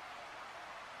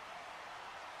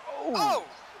 Oh!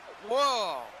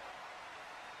 Whoa!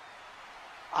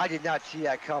 I did not see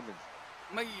that coming.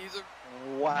 Me either.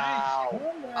 Wow.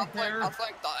 I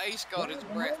think the Ace got his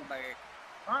breath back.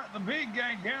 The big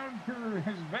guy down to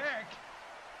his back.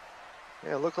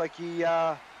 Yeah, it looked like he,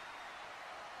 But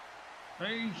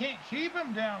you can't keep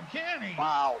him down, can he?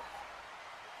 Wow.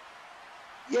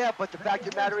 Yeah, but the fact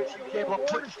of the matter is he was able to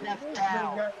put Seth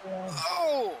down.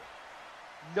 Oh!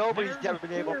 Nobody's never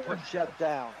been able to put Seth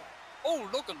down. Oh,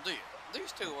 look at this.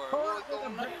 These two are really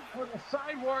going at it. With a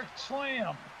sidewalk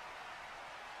slam.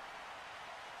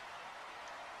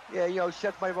 Yeah, you know,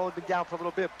 Seth might have only been down for a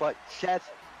little bit, but Seth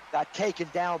got taken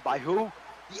down by who?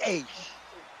 The Ace.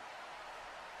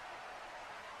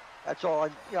 That's all,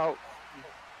 you know.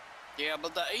 Yeah,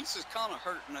 but the Ace is kind of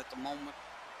hurting at the moment.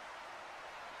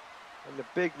 And the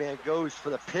big man goes for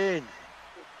the pin.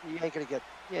 He ain't gonna get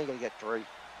 3.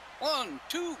 1,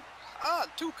 2,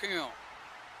 2 count.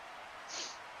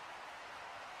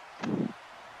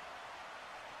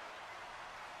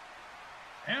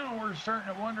 Now we're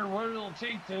starting to wonder what it'll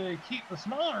take to keep the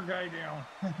smaller guy down.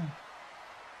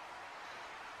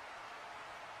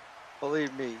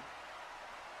 Believe me,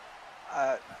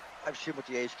 I've seen what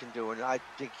the Ace can do, and I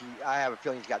have a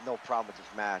feeling he's got no problem with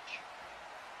this match.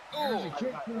 Oh,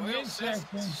 well, Seth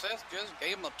just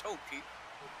gave him a toe kick.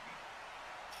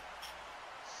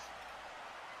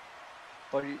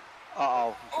 But he,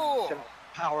 Oh,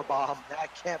 power bomb. That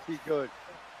can't be good.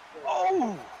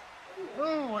 Oh!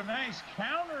 Ooh, a nice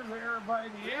counter there by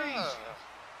the Ace.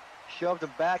 Shoved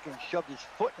him back and shoved his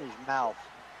foot in his mouth.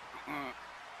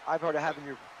 I've heard of having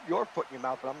your foot in your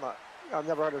mouth, but I've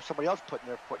never heard of somebody else putting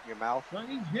their foot in your mouth. So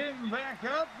he's getting back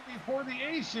up before the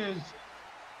Ace is.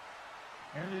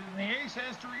 And the Ace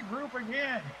has to regroup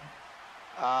again.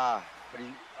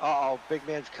 But big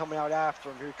man's coming out after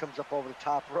him. Here he comes up over the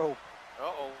top rope.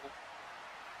 Uh-oh.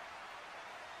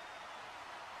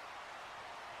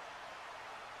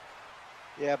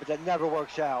 Yeah, but that never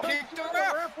works out. Kick the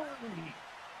referee.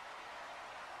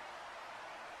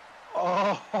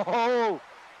 Oh!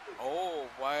 Oh,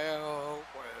 wow.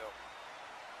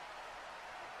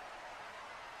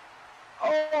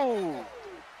 Oh!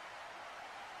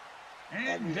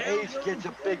 And the Ace gets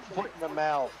a big foot in the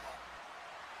mouth.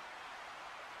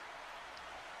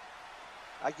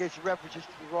 I guess the ref was just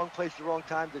in the wrong place at the wrong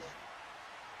time.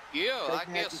 Yeah, I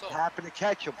guess so. Happened to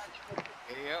catch him.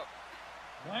 Yep.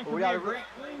 That could be a great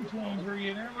game changer,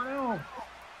 you never know.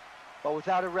 But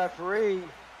without a referee,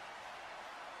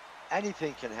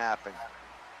 anything can happen.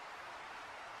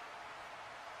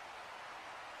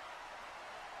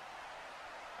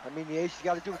 I mean, the Ace has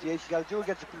got to do what the Ace has got to do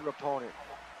against a bigger opponent.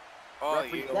 Oh,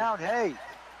 Referee down, hey.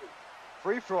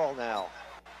 Free for all now.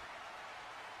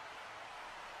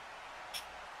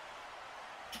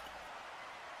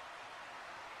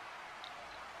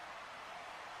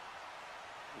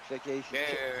 Looks like Ace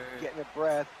is getting a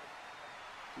breath.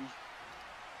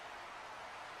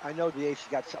 I know the Ace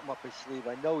has got something up his sleeve.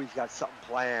 I know he's got something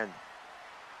planned.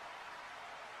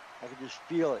 I can just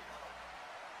feel it.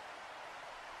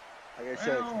 Like I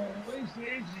said. At least the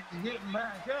Ace is getting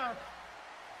back up.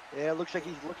 Yeah, it looks like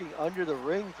he's looking under the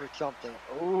ring for something.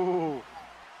 Ooh.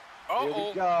 Uh-oh. Here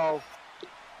we go.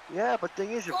 Yeah, but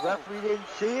thing is, if referee didn't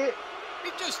see it,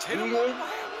 he just hit him.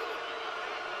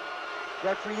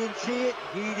 Referee didn't see it,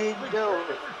 he didn't do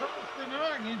it.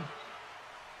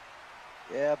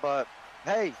 Yeah, but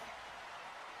hey.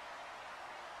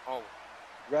 Oh.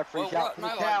 Referee's out for the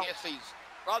count.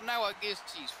 Right now, I guess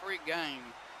he's free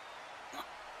game.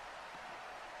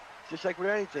 Just like with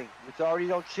anything, if you already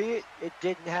don't see it, it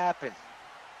didn't happen.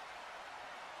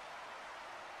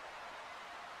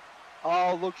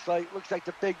 Oh, looks like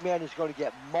the big man is going to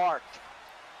get marked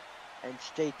and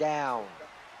stay down.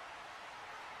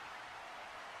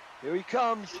 Here he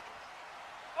comes.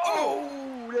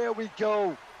 Oh, there we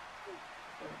go.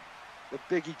 The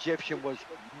big Egyptian was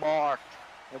marked,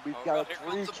 and we've got a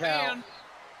 3 count.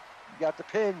 We got the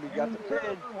pin. We got the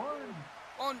pin.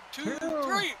 1, 2,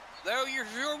 3. There's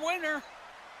your winner.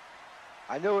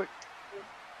 I knew it.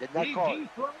 Did not call it.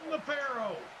 From the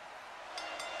Pharaoh.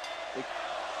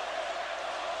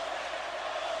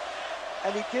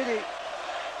 And he did it.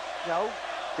 No,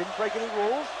 didn't break any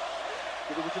rules.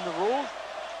 Did it within the rules.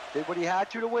 Did what he had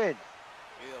to win.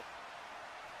 Yep.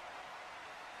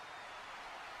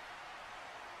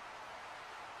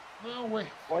 Well, wait.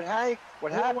 What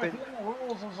happened? Within the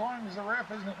rules, as long as the ref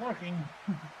isn't looking.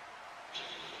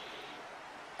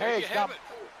 Hey, it's not,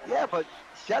 yeah, but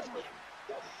Seth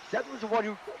was the one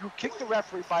who kicked the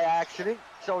referee by accident,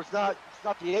 so it's not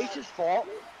the Ace's fault.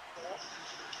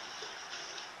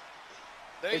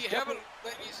 There you have it,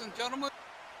 ladies and gentlemen.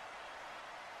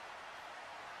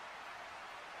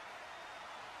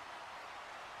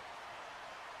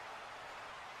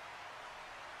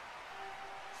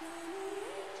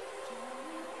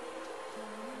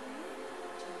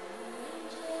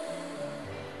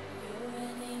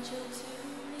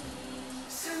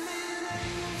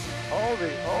 Hold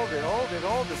it.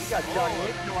 We got Johnny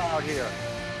Angel out here.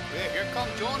 Yeah, here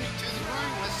comes Johnny to the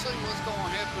ring. Let's see what's going to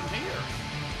happen here.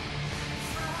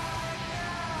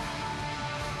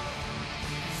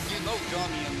 You know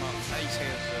Johnny and Ace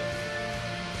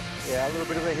has Yeah, a little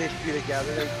bit of a history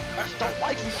together. They just don't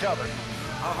like each other.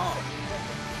 uh-huh.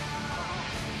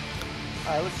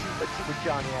 All right, let's see what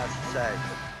Johnny has to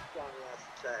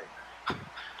say.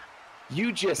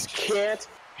 You just can't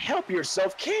help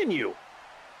yourself, can you?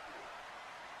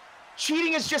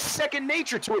 Cheating is just second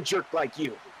nature to a jerk like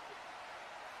you.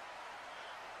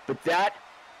 But that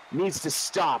needs to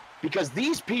stop because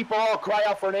these people all cry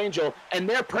out for an angel and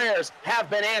their prayers have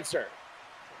been answered.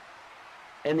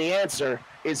 And the answer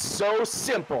is so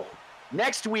simple.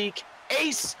 Next week,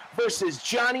 Ace versus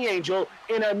Johnny Angel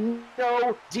in a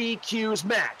no DQs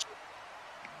match.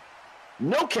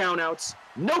 No countouts,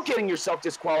 no getting yourself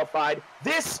disqualified.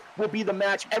 This will be the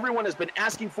match everyone has been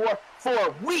asking for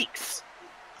weeks.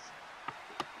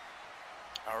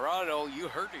 All right, oh, you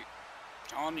heard it.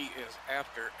 Johnny is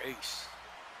after Ace.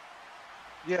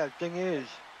 Yeah, the thing is,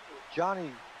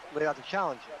 Johnny laid out the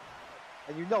challenge,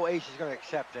 and you know Ace is going to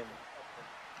accept him.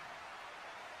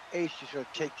 Ace is going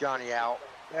to take Johnny out.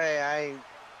 Hey,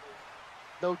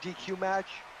 no DQ match.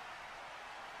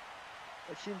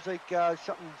 It seems like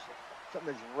something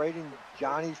that's right in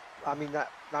Johnny's. I mean, not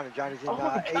in Johnny's, in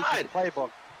Ace's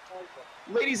playbook.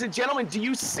 Ladies and gentlemen, do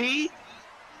you see?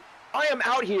 I am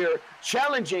out here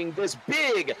challenging this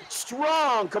big,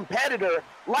 strong competitor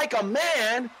like a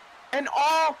man, and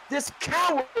all this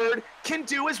coward can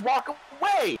do is walk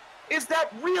away. Is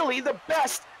that really the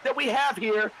best that we have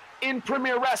here in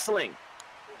Premier Wrestling?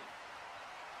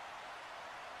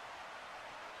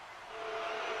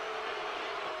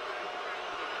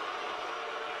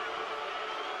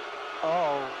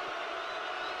 Oh.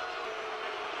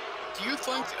 Do you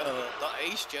think the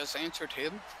Ace just answered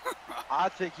him? I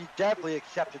think he definitely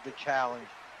accepted the challenge.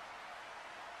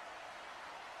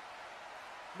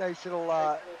 Nice little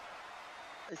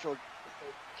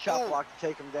shot block to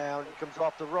take him down. He comes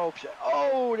off the ropes.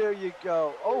 Oh, there you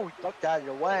go. Oh, he ducked out of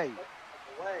your way.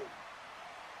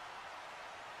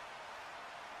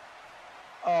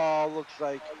 Oh, looks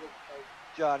like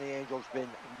Johnny Angel's been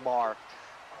marked.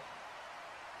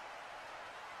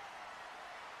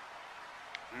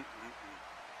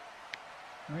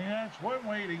 I mean, that's one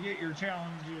way to get your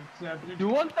challenge accepted. You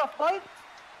want a fight?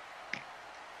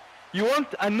 You want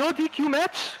a no DQ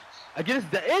match against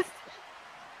the Ace?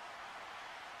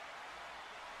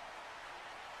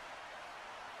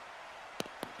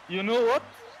 You know what?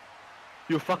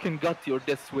 You fucking got your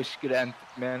death wish granted,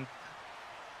 man.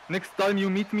 Next time you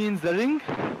meet me in the ring,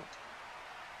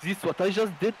 this what I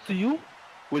just did to you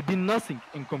will be nothing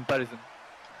in comparison.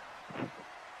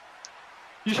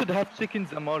 You should have taken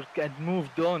the mark and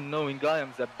moved on knowing I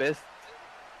am the best.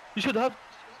 You should have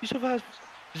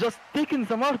just taken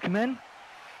the mark, man.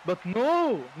 But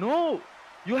no,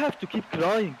 you have to keep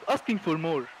crying, asking for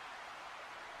more.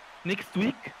 Next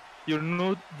week, your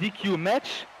no DQ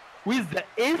match with the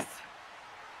Ace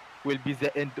will be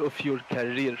the end of your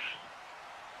career.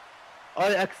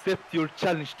 I accept your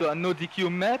challenge to a no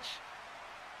DQ match,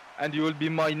 and you will be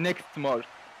my next mark.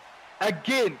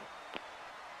 Again.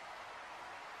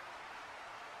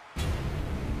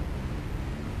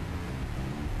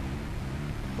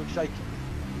 Looks like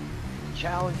the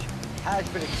challenge has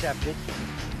been accepted.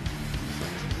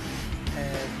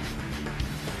 And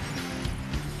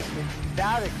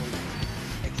emphatically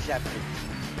accepted.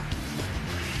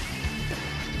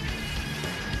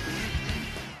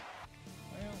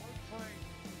 Well, it looks like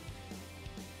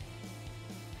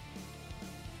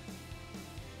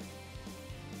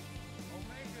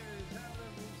Omega is out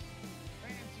of his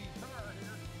fancy car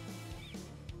here.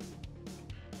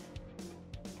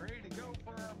 Ready to go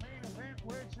for our main event,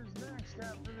 which is next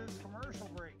after this commercial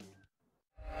break.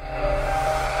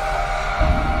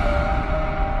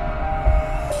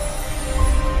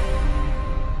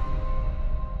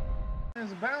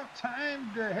 It's about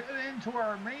time to head into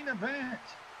our main event.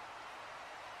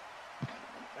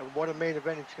 And what a main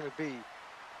event it's going to be.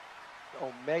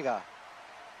 Omega.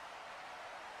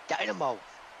 Dynamo.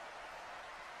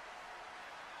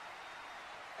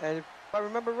 And if I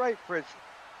remember right, Fritz,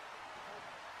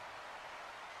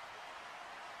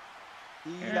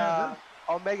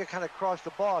 Omega kind of crossed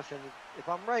the boss, and if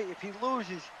I'm right, if he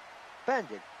loses,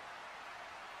 bend it.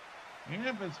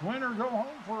 Yep, it's win or go home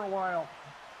for a while.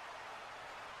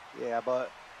 Yeah, but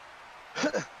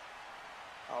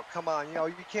oh, come on, you know,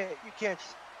 you can't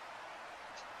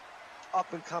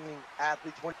up and coming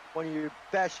athletes, one of your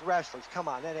best wrestlers. Come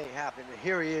on, that ain't happening.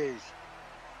 Here he is.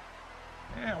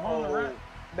 Yeah, well, the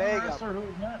Omega wrestler who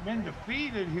has not been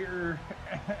defeated here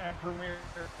at Premier.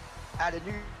 out of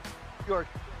New York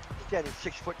standing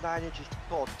 6'9"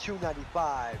 tall,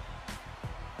 295.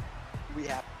 We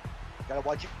have gotta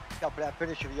watch out for that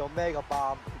finish of the Omega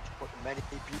bomb. It's putting many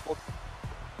people.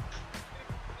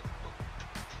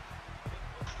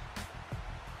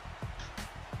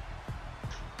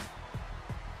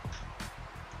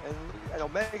 And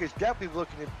Omega's definitely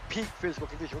looking in peak physical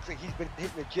condition. Looks like he's been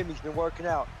hitting the gym. He's been working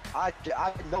out. I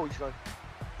know he's going.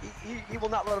 He will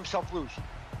not let himself loose.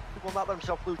 He will not let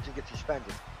himself loose and get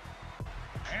suspended.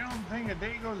 I don't think a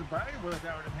day goes by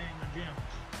without him hitting the gym.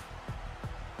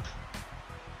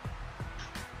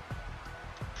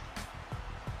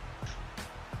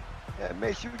 Yeah,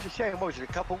 Mace, you were just saying, what was it,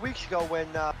 a couple weeks ago when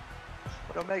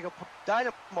Omega put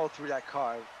Dynamo through that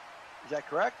car? Is that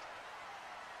correct?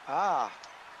 Ah.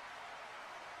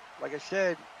 Like I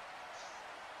said,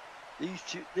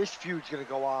 this feud's going to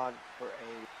go on for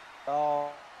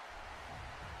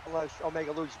unless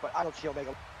Omega loses, but I don't see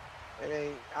Omega. It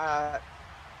ain't,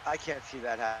 I can't see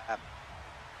that happen.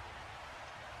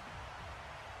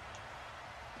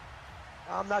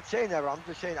 I'm not saying that, I'm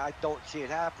just saying I don't see it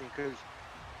happening because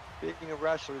being a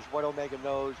wrestler is what Omega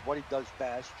knows, what he does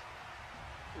best.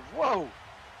 Whoa!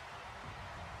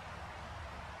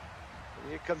 And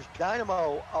here comes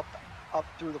Dynamo up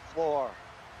through the floor.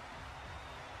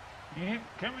 Yeah,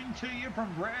 coming to you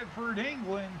from Bradford,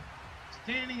 England,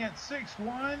 standing at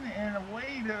 6'1" and a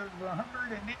weight of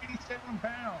 187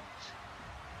 pounds.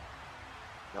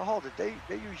 Now hold it, they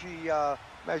usually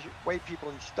weigh people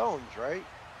in stones, right?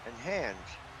 And hands.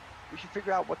 We should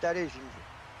figure out what that is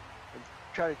and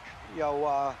try to,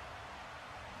 Well,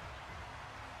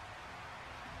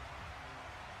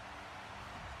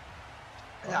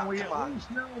 we at least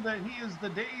know that he is the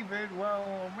David,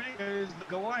 while Omega is the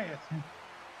Goliath.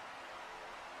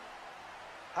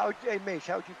 Hey Mace,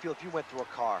 how would you feel if you went through a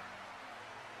car?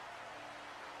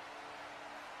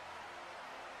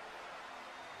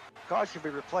 Cars can be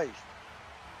replaced.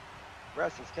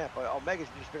 Wrestlers can't, but Omega's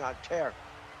just been on tear.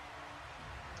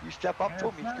 You step up to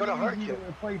him, he's going to hurt you. Not easy to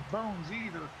replace bones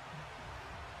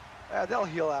either. They'll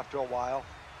heal after a while.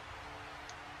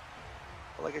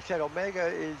 But like I said, Omega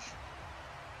is,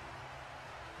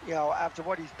 after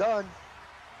what he's done,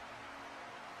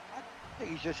 I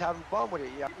think he's just having fun with it.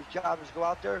 His job is to go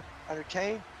out there,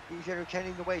 entertain. He's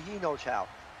entertaining the way he knows how.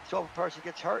 So if a person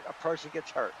gets hurt, a person gets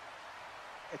hurt.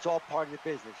 It's all part of the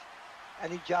business.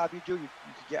 Any job you do, you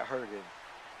can get hurt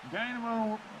in.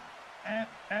 Dynamo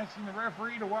asking the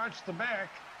referee to watch the back.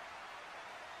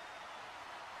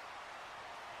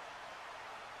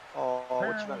 Oh,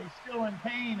 apparently he's still in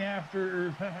pain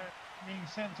after being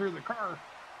sent through the car.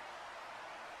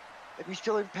 If he's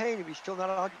still in pain, if he's still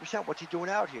not 100%, what's he doing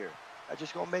out here? That's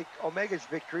just going to make Omega's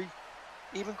victory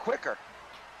even quicker.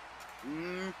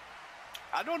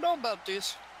 I don't know about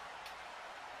this.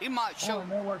 He might show.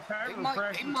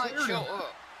 He might show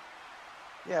up.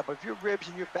 Yeah, but if your ribs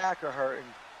and your back are hurting,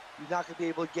 you're not going to be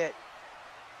able to get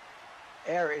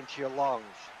air into your lungs.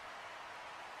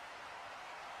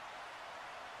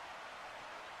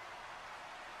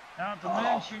 Not to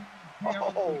mention,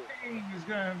 the pain is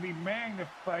going to be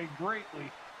magnified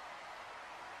greatly.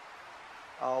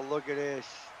 Oh, look at this.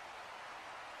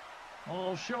 A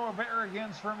little show of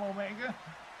arrogance from Omega.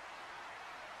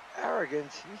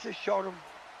 Arrogance? He just showed him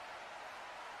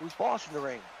who's boss in the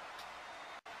ring.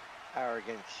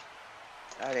 Arrogance.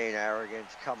 That ain't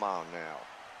arrogance. Come on now.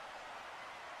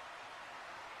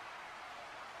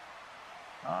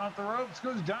 Off the ropes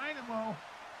goes Dynamo.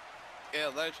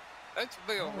 Yeah, that's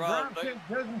Bill Rob.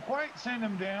 Doesn't quite send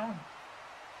him down.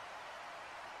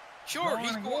 Sure,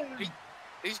 he's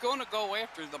going to go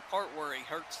after the part where he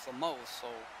hurts the most, so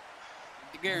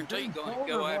I guarantee he's going to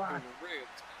go after the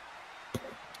ribs.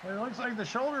 It looks like the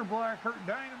shoulder block hurt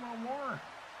Dynamo more.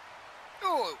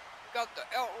 Oh, got the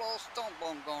outlaw stomp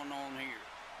bump going on here.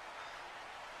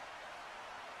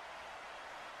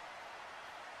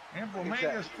 And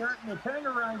Omega's starting to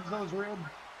tenderize those ribs.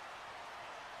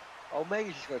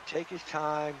 Omega's just going to take his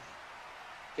time,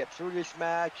 get through this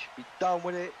match, be done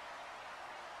with it,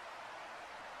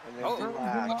 and then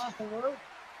relax. Off the rope.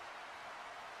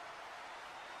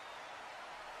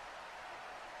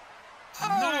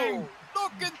 Oh,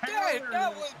 look at that.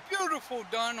 That was beautiful,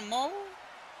 Dynamo.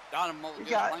 Dynamo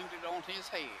just landed on his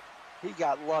head. He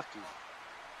got lucky.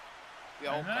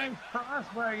 Yeah, okay. Nice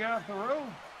crossbody off the rope.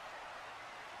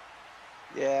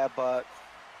 Yeah, but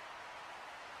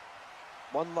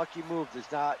one lucky move does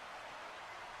not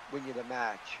win you the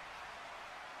match.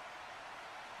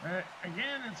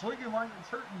 Again, it's looking like it's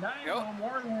hurting Dynamo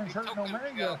more than it's hurting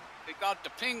Omega. They got the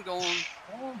pin going.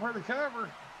 Going for the cover.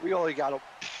 He only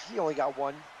got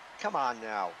one. Come on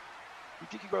now. You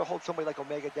think you're going to hold somebody like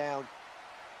Omega down?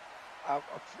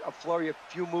 a flurry, a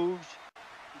few moves.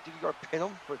 You think you're gonna pin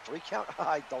him for a 3 count?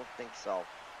 I don't think so.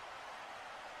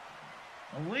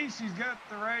 At least he's got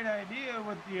the right idea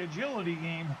with the agility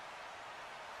game.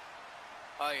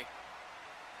 Hey,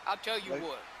 I'll tell you Right.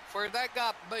 what, for that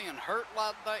guy being hurt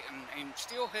like that and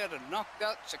still had enough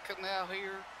guts to come out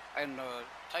here and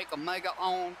take Omega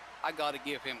on, I got to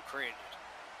give him credit.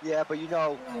 Yeah, but you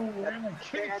know, Oh, and a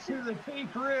kick to the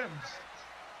pink ribs.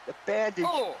 the bandage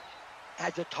Oh,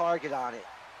 has a target on it.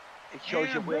 It shows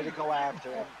you And where to big go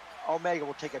after. And Omega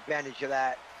will take advantage of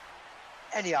that.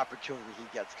 Any opportunity he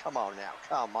gets. Come on now.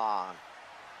 Come on.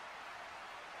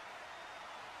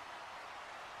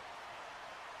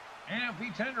 And if he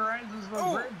tenderizes the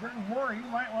Oh. ribs anymore, he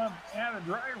might want to add a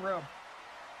dry rub.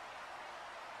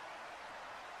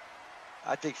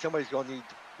 I think somebody's going to need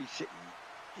to be sitting,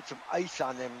 get some ice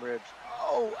on them ribs.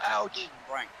 Oh, ouch.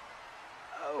 right.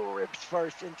 Oh, ribs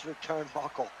first into the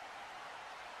turnbuckle.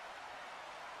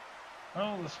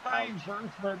 Oh, the spine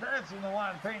first, but that's in a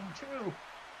lot of pain too.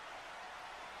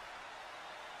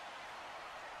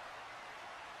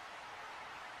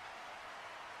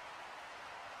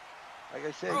 Like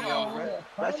I said, Oh, you know,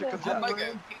 wrestler comes out.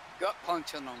 Omega keep gut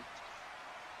punching him.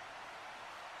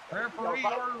 Referee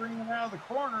ordering him out of the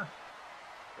corner.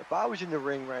 If I was in the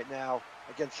ring right now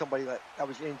against somebody that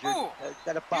was injured, Oh,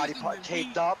 that a body using part the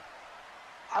taped knee. up,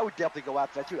 I would definitely go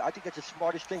after that too. I think that's the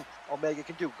smartest thing Omega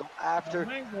can do. Go after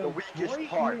Omega the weakest blatantly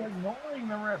part. ignoring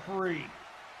the referee.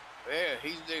 Yeah,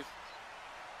 he's just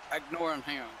ignoring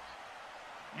him.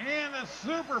 And a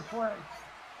superplex.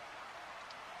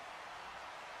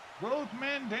 Both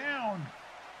men down.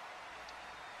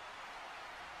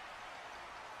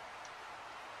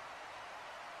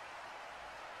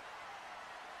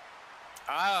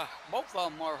 Both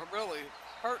of them are really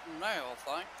hurting now, I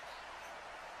think.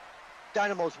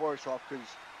 Dynamo's worse off because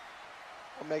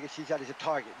Omega sees that as a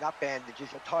target, not bandages,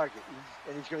 a target.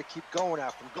 And he's going to keep going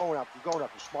after him, going after him, going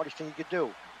after him. Smartest thing he could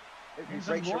do. If he And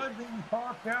some breaks a, blood being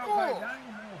coughed out by Oh.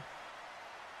 Dynamo.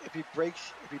 if he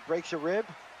breaks a rib,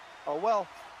 oh well.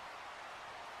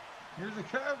 Here's a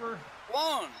cover.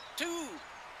 1, 2.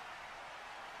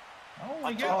 Only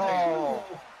Oh. gets Oh.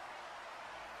 two.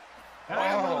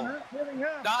 Dynamo Oh. not getting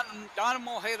up.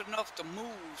 Dynamo had enough to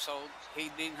move, so he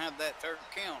didn't have that third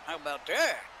count. How about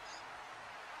that?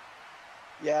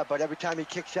 Yeah, but every time he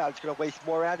kicks out, it's going to waste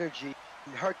more energy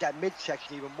and hurt that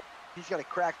midsection even more. He's got a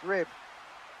cracked rib.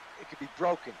 It could be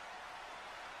broken.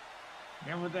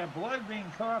 And with that blood being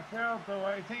coughed out, though,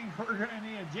 I think we're going to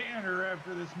need a janitor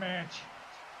after this match.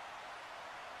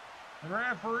 The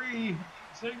referee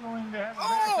signaling to have a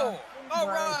match Oh, on all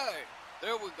Tuesday. right.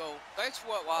 There we go. That's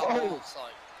what I Oh. want to say.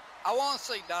 I want to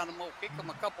see Dynamo kick him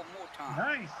a couple more times.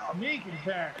 Nice sneak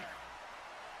attack.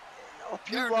 A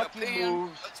few There's the lucky pin.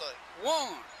 moves. That's a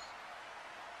 1.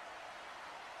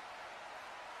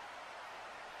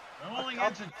 Only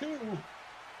gets a 2.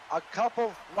 A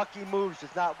couple lucky moves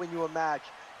does not win you a match.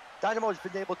 Dynamo's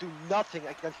been able to do nothing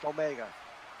against Omega.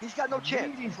 He's got no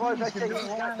chance. As far as I say, he's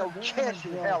got no chance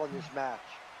in hell in this match.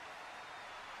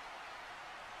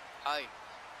 Hey,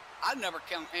 I never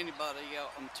count anybody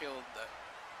out until the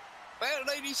bad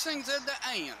lady sings at the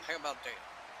end. How about that?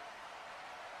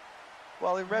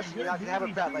 Well, in wrestling, you're not going to have a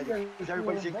bad lady because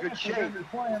everybody's in good shape. You're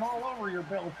playing all over your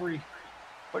belfry.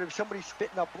 But if somebody's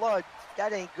spitting up blood,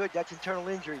 that ain't good. That's internal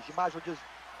injuries. You might as well just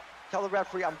tell the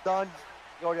referee, I'm done,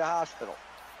 go to the hospital.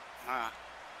 Nah.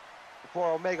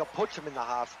 Before Omega puts him in the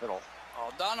hospital.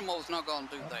 Oh, Dynamo's not going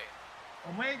to do that.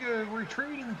 Omega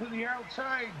retreating to the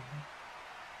outside.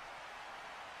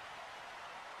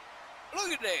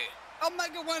 Look at that.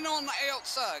 Omega went on the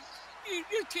outside.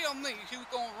 You tell me who's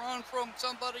going to run from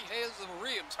somebody who has the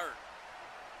ribs hurt.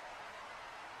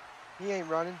 He ain't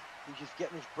running. He's just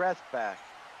getting his breath back.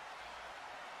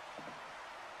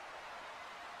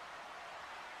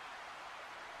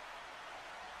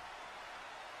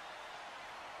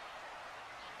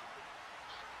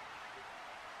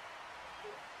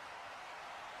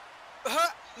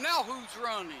 Now who's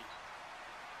running?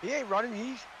 He ain't running.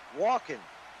 He's walking.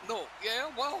 No, yeah,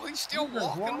 well, he's still He's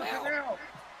just walking walking out. out.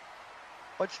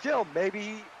 But still,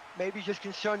 maybe he's just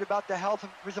concerned about the health of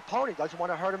his opponent. Doesn't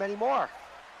want to hurt him anymore.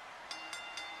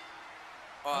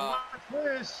 Uh, Watch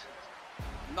this.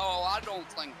 no, I don't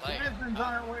think that. Jasmine's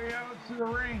on her way out to the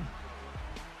ring.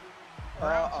 Or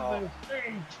Uh-oh. out to the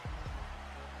stage.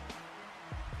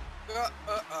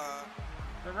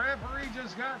 The referee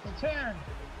just got to 10.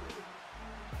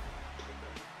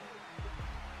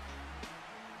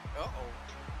 Uh-oh.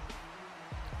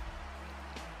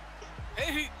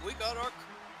 Hey, we got our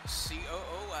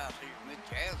COO out here, Miss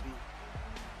Jasmine.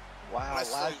 Wow,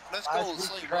 Let's last, see. Let's last go and week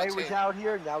see Trey what's was happening.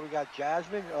 out here. Now we got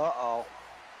Jasmine. Uh-oh.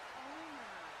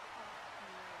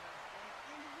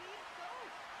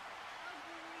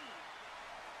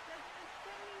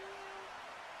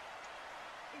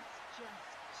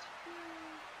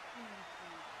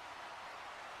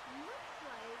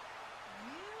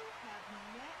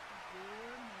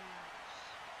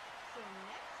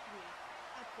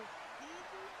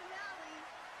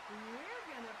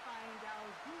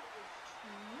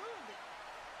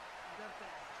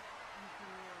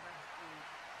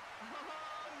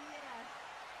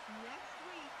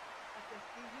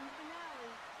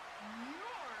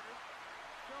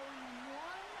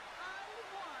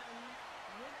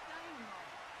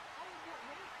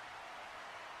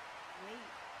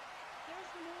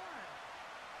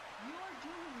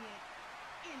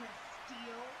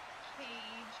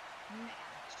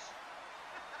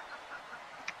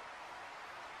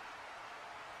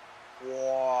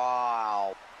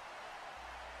 Wow.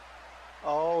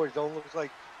 Oh, it don't look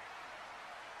like.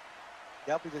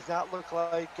 Yep, it does not look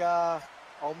like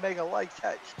Omega likes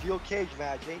that steel cage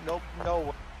match. Ain't no.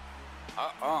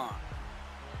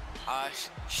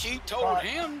 She told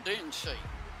him, didn't she?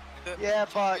 Yeah,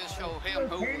 She but just showed him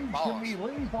who was Cage can boss. be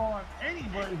lethal on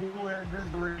anybody who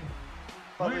enters the ring.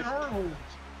 But Win or lose.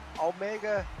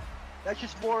 Omega, that's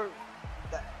just more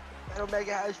that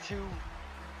Omega has to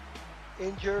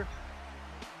injure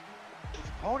his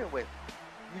opponent with.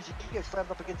 Usually you get slammed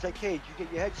up against that cage, you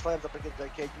get your head slammed up against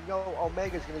that cage. You know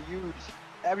Omega's going to use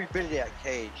every bit of that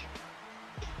cage.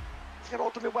 He's got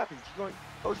ultimate weapons.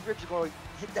 Those ribs are going to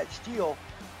hit that steel.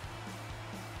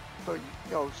 So,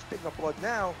 spitting up blood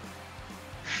now.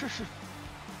 You're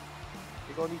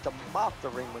going to need to mop the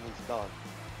ring when he's done.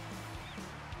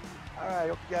 All right,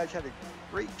 hope you guys had a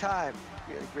great time.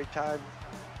 We had a great time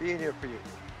being here for you.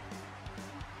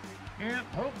 And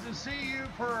hope to see you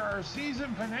for our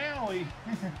season finale.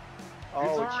 It's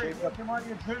Oh, already shaped up. looking like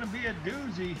it's going to be a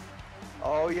doozy.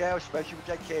 Oh, yeah, especially with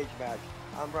that cage match.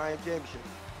 I'm Ryan Jameson,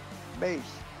 Mace,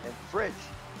 and Fritz.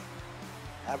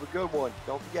 Have a good one.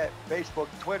 Don't forget Facebook,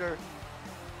 Twitter,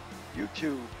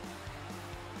 YouTube,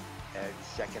 and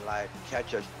Second Life.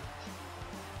 Catch us.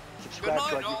 Subscribe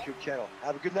to our all. YouTube channel.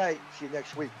 Have a good night. See you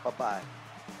next week. Bye-bye.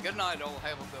 Good night, all.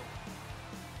 Have a good one.